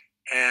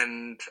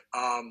 And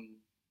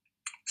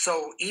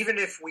so even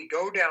if we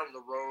go down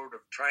the road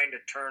of trying to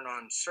turn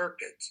on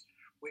circuits,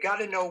 we got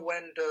to know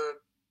when to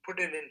put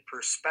it in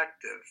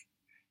perspective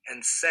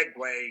and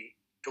segue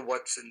to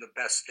what's in the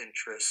best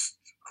interest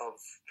of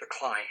the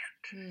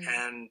client.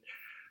 And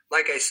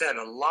like I said,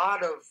 a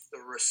lot of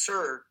the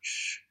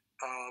research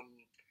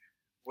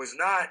was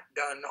not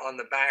done on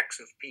the backs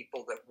of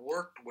people that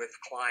worked with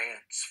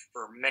clients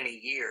for many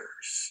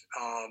years,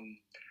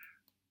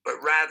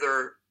 but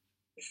rather,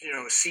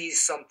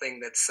 sees something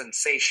that's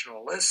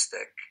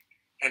sensationalistic,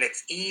 and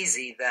it's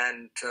easy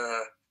then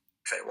to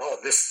say, well,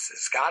 this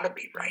has got to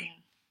be right.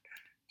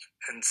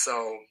 And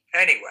so,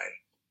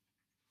 anyway,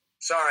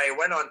 sorry, I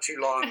went on too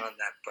long on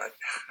that, but...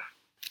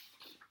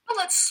 Well,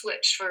 let's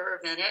switch for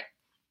a minute.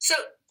 So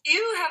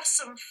you have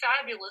some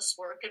fabulous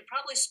work and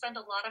probably spend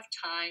a lot of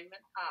time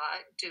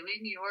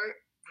doing your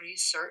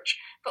research,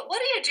 but what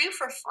do you do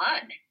for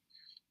fun?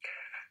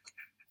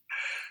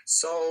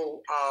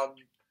 So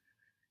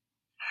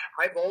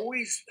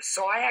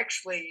I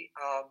actually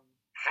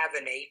have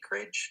an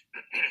acreage,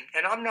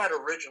 and I'm not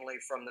originally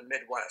from the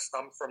Midwest.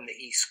 I'm from the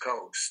East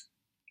Coast.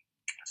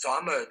 So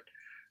I'm a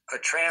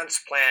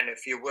transplant,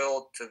 if you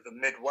will, to the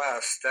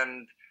Midwest.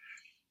 And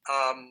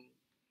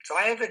so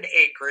I have an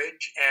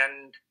acreage,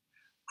 and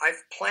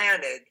I've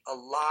planted a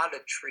lot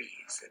of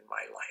trees in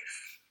my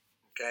life,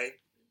 okay?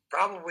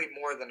 Probably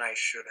more than I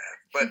should have.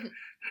 But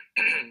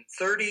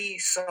 30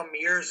 some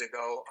years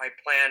ago, I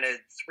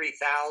planted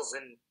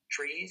 3,000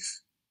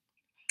 trees.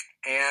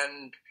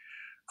 And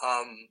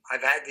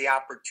I've had the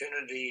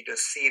opportunity to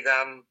see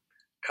them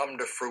come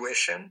to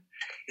fruition.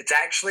 It's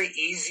actually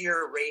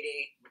easier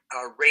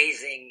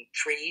raising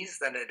trees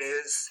than it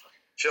is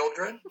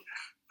children.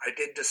 I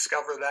did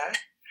discover that.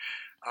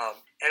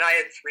 And I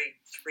had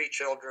three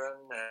children,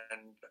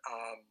 and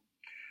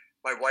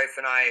my wife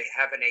and I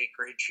have an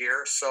acreage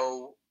here.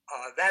 So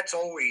that's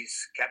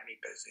always kept me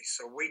busy.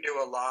 So we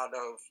do a lot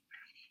of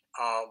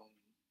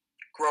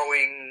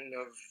growing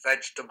of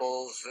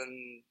vegetables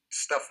and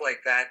stuff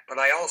like that. But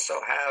I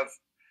also have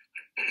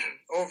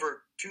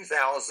over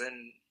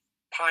 2,000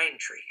 pine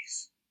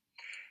trees.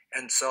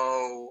 And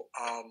so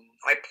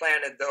I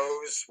planted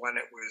those when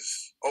it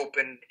was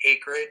open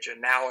acreage,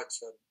 and now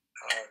it's a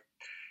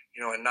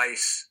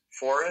nice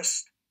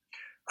forest.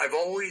 I've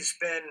always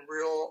been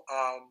real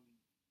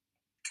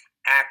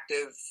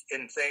active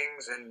in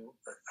things, and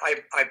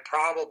I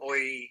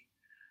probably,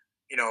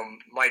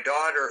 my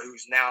daughter,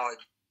 who's now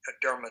a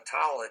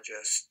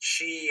dermatologist,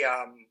 she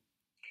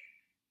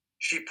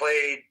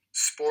played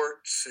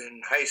sports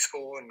in high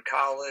school and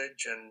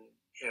college, and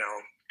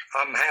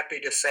I'm happy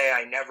to say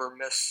I never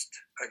missed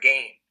a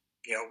game.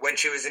 When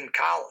she was in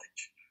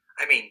college,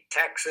 I mean,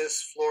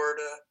 Texas,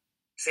 Florida,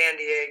 San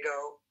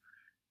Diego,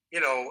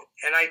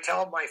 and I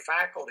tell my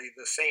faculty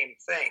the same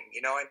thing.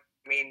 I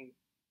mean,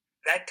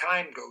 that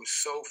time goes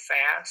so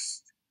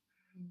fast.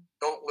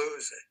 Don't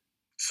lose it.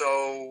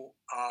 So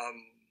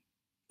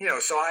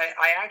so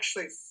I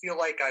actually feel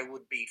like I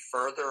would be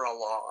further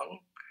along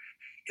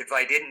if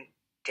I didn't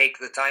take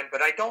the time,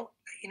 but I don't,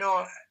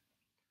 I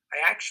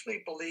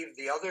actually believe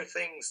the other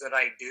things that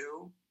I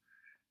do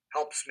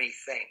helps me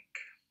think,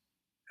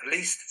 at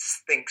least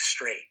think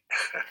straight.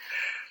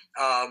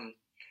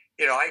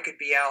 I could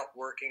be out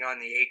working on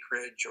the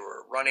acreage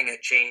or running a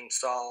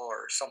chainsaw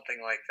or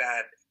something like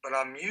that, but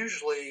I'm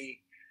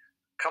usually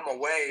come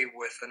away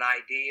with an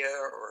idea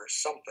or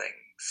something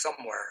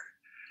somewhere.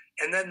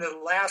 And then the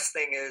last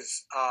thing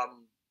is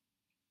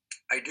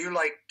I do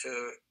like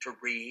to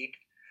read,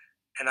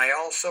 and I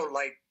also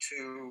like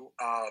to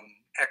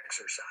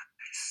exercise.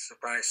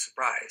 Surprise,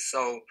 surprise.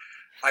 So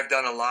I've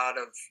done a lot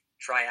of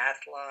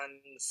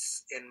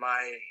triathlons in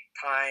my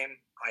time.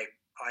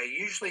 I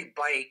usually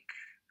bike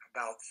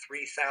about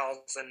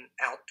 3,000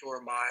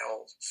 outdoor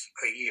miles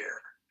a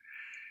year,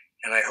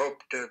 and I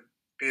hope to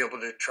be able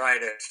to try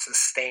to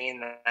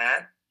sustain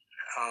that.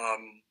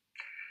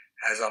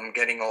 As I'm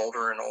getting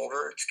older and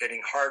older, it's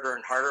getting harder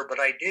and harder. But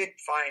I did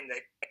find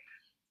that,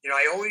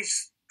 I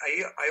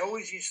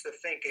always used to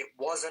think it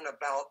wasn't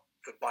about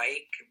the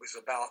bike; it was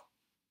about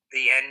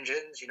the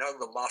engines,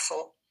 the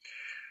muscle.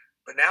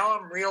 But now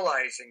I'm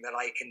realizing that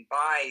I can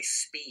buy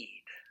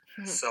speed.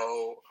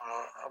 So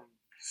I'm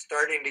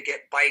starting to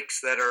get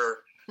bikes that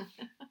are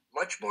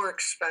much more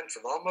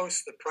expensive,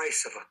 almost the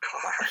price of a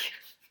car.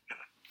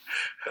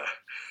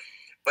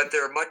 But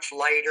they're much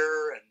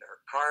lighter, and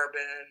they're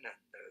carbon, and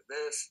they're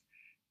this.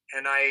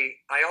 And I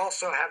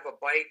also have a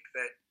bike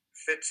that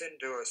fits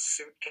into a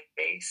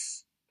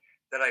suitcase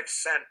that I've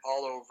sent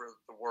all over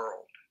the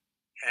world.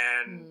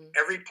 And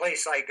every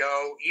place I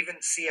go, even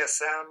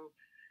CSM,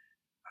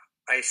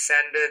 I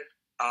send it,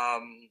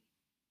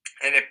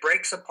 and it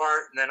breaks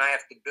apart, and then I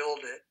have to build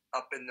it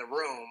up in the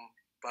room.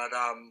 But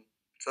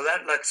So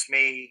that lets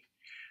me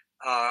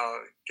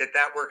get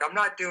that work. I'm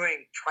not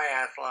doing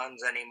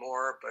triathlons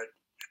anymore, but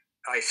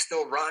I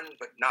still run,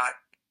 but not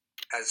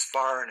as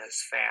far and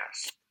as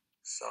fast.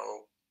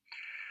 So,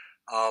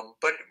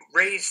 but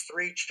raised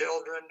 3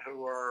 children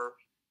who are,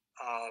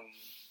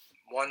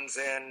 one's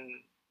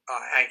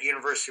at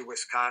University of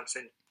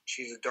Wisconsin.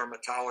 She's a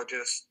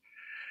dermatologist.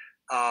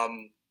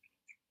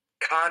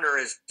 Connor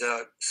is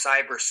the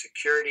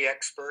cybersecurity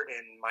expert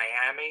in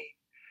Miami,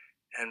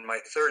 and my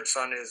third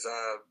son is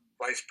a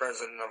vice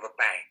president of a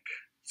bank.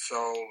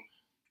 So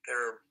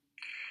they're,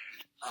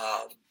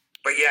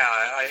 but yeah,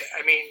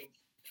 I mean,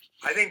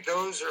 I think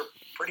those are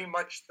pretty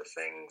much the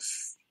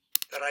things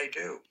that I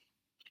do.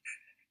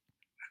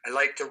 I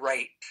like to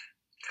write.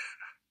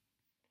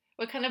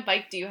 What kind of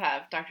bike do you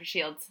have, Dr.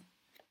 Shields?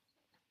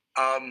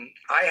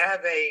 I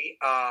have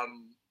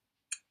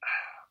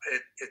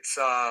it's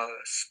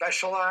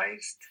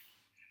Specialized,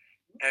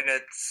 and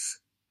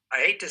I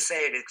hate to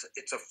say it,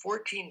 it's a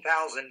 $14,000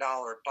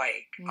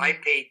 bike. I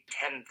paid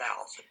 $10,000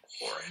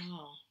 for it.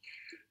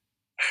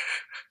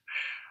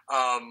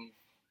 Oh.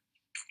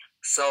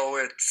 So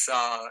it's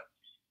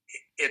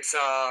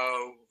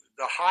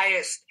the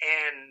highest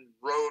end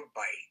road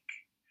bike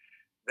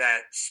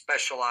that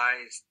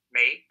Specialized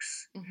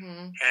makes,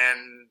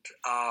 and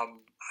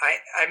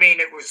I mean,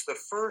 it was the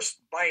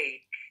first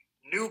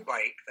new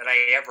bike that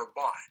I ever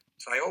bought.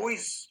 So I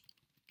always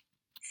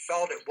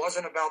felt it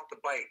wasn't about the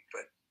bike,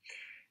 but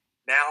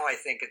now I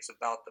think it's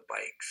about the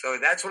bike. So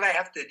that's what I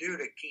have to do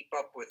to keep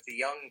up with the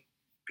young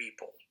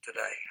people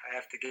today. I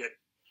have to get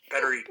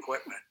better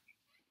equipment.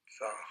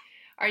 So,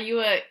 are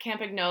you a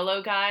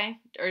Campagnolo guy,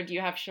 or do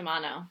you have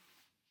Shimano?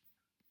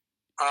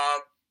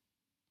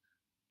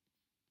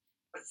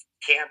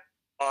 Camp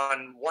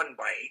on one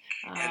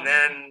bike, and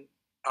then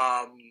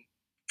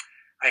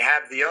I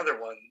have the other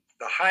one,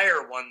 the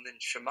higher one than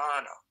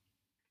Shimano.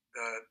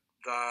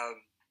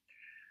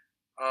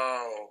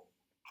 I'm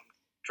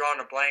drawing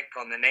a blank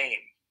on the name.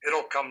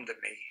 It'll come to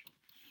me.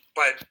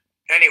 But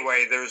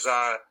anyway, there's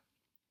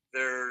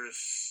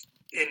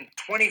in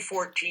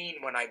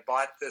 2014 when I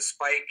bought this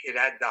bike, it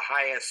had the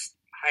highest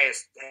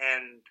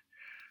end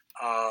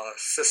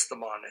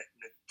system on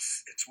it.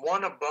 It's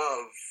one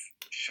above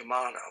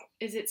Shimano.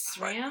 Is it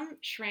SRAM?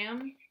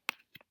 SRAM?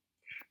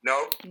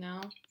 No.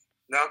 No.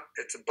 No,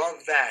 it's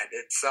above that.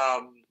 It's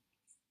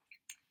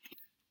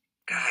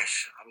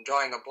gosh, I'm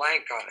drawing a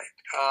blank on it.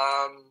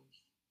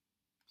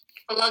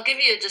 Well, I'll give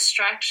you a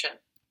distraction.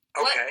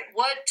 Okay.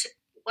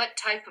 What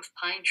type of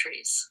pine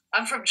trees?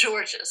 I'm from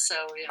Georgia, so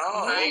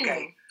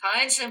okay.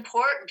 Pine's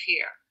important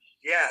here.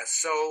 Yeah,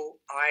 so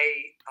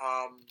I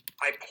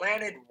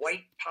planted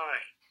white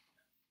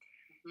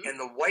pine, and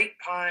the white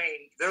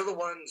pine, they're the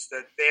ones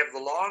that they have the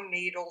long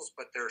needles,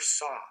 but they're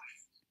soft.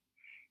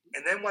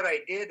 And then what I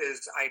did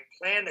is I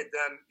planted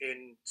them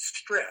in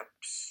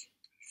strips,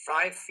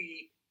 5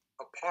 feet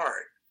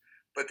apart,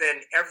 but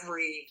then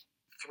every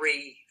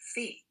 3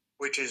 feet,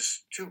 which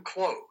is too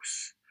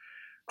close.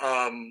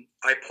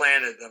 I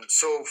planted them.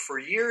 So for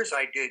years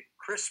I did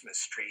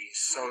Christmas trees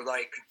so that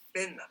I could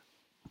thin them.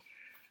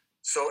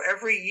 So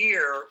every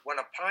year when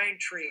a pine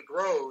tree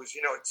grows,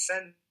 it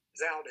sends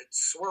out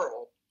its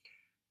swirl.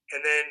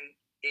 And then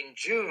in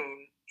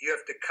June, you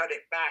have to cut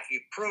it back. You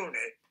prune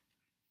it.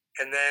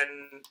 And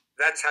then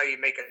that's how you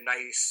make a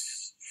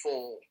nice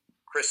full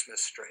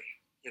Christmas tree,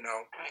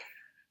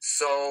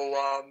 So,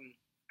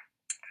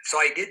 so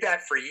I did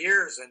that for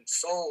years and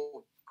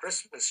sold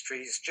Christmas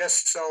trees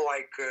just so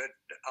I could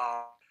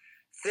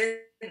thin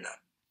them,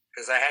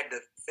 because I had to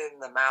thin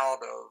them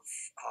out of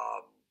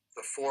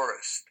the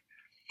forest.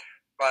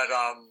 But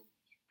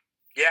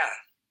yeah,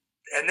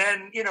 and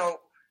then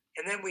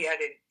we had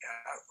it.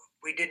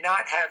 We did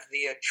not have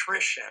the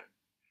attrition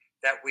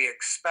that we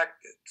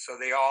expected, so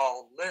they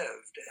all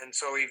lived, and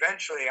so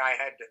eventually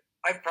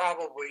I've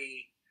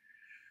probably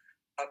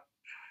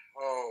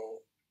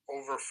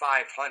over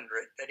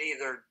 500 that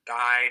either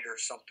died or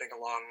something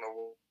along the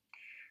way.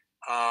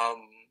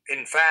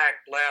 In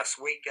fact, last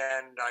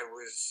weekend I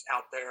was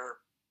out there,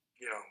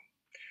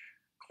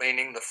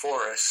 cleaning the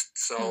forest.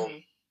 So,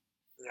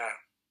 yeah.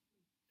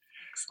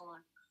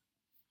 Excellent.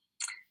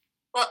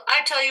 Well,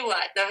 I tell you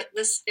what,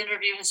 this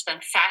interview has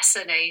been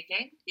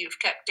fascinating. You've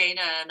kept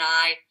Dana and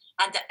I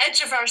on the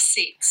edge of our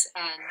seats,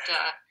 and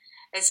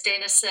as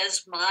Dana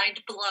says,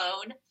 mind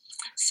blown.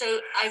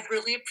 So I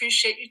really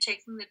appreciate you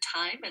taking the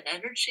time and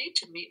energy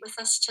to meet with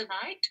us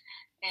tonight,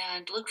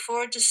 and look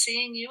forward to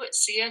seeing you at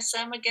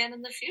CSM again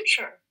in the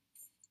future.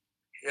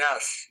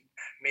 Yes,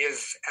 me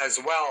as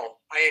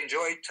well. I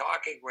enjoyed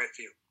talking with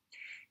you.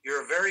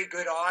 You're a very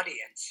good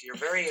audience. You're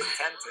very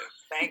attentive.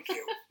 Thank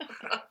you.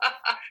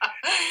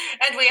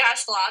 And we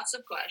asked lots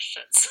of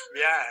questions.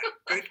 Yeah,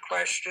 good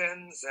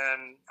questions,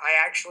 and I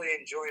actually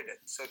enjoyed it.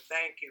 So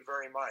thank you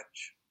very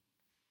much.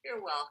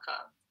 You're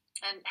welcome.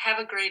 And have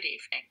a great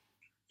evening.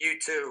 You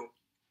too.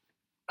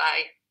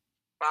 Bye.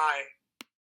 Bye.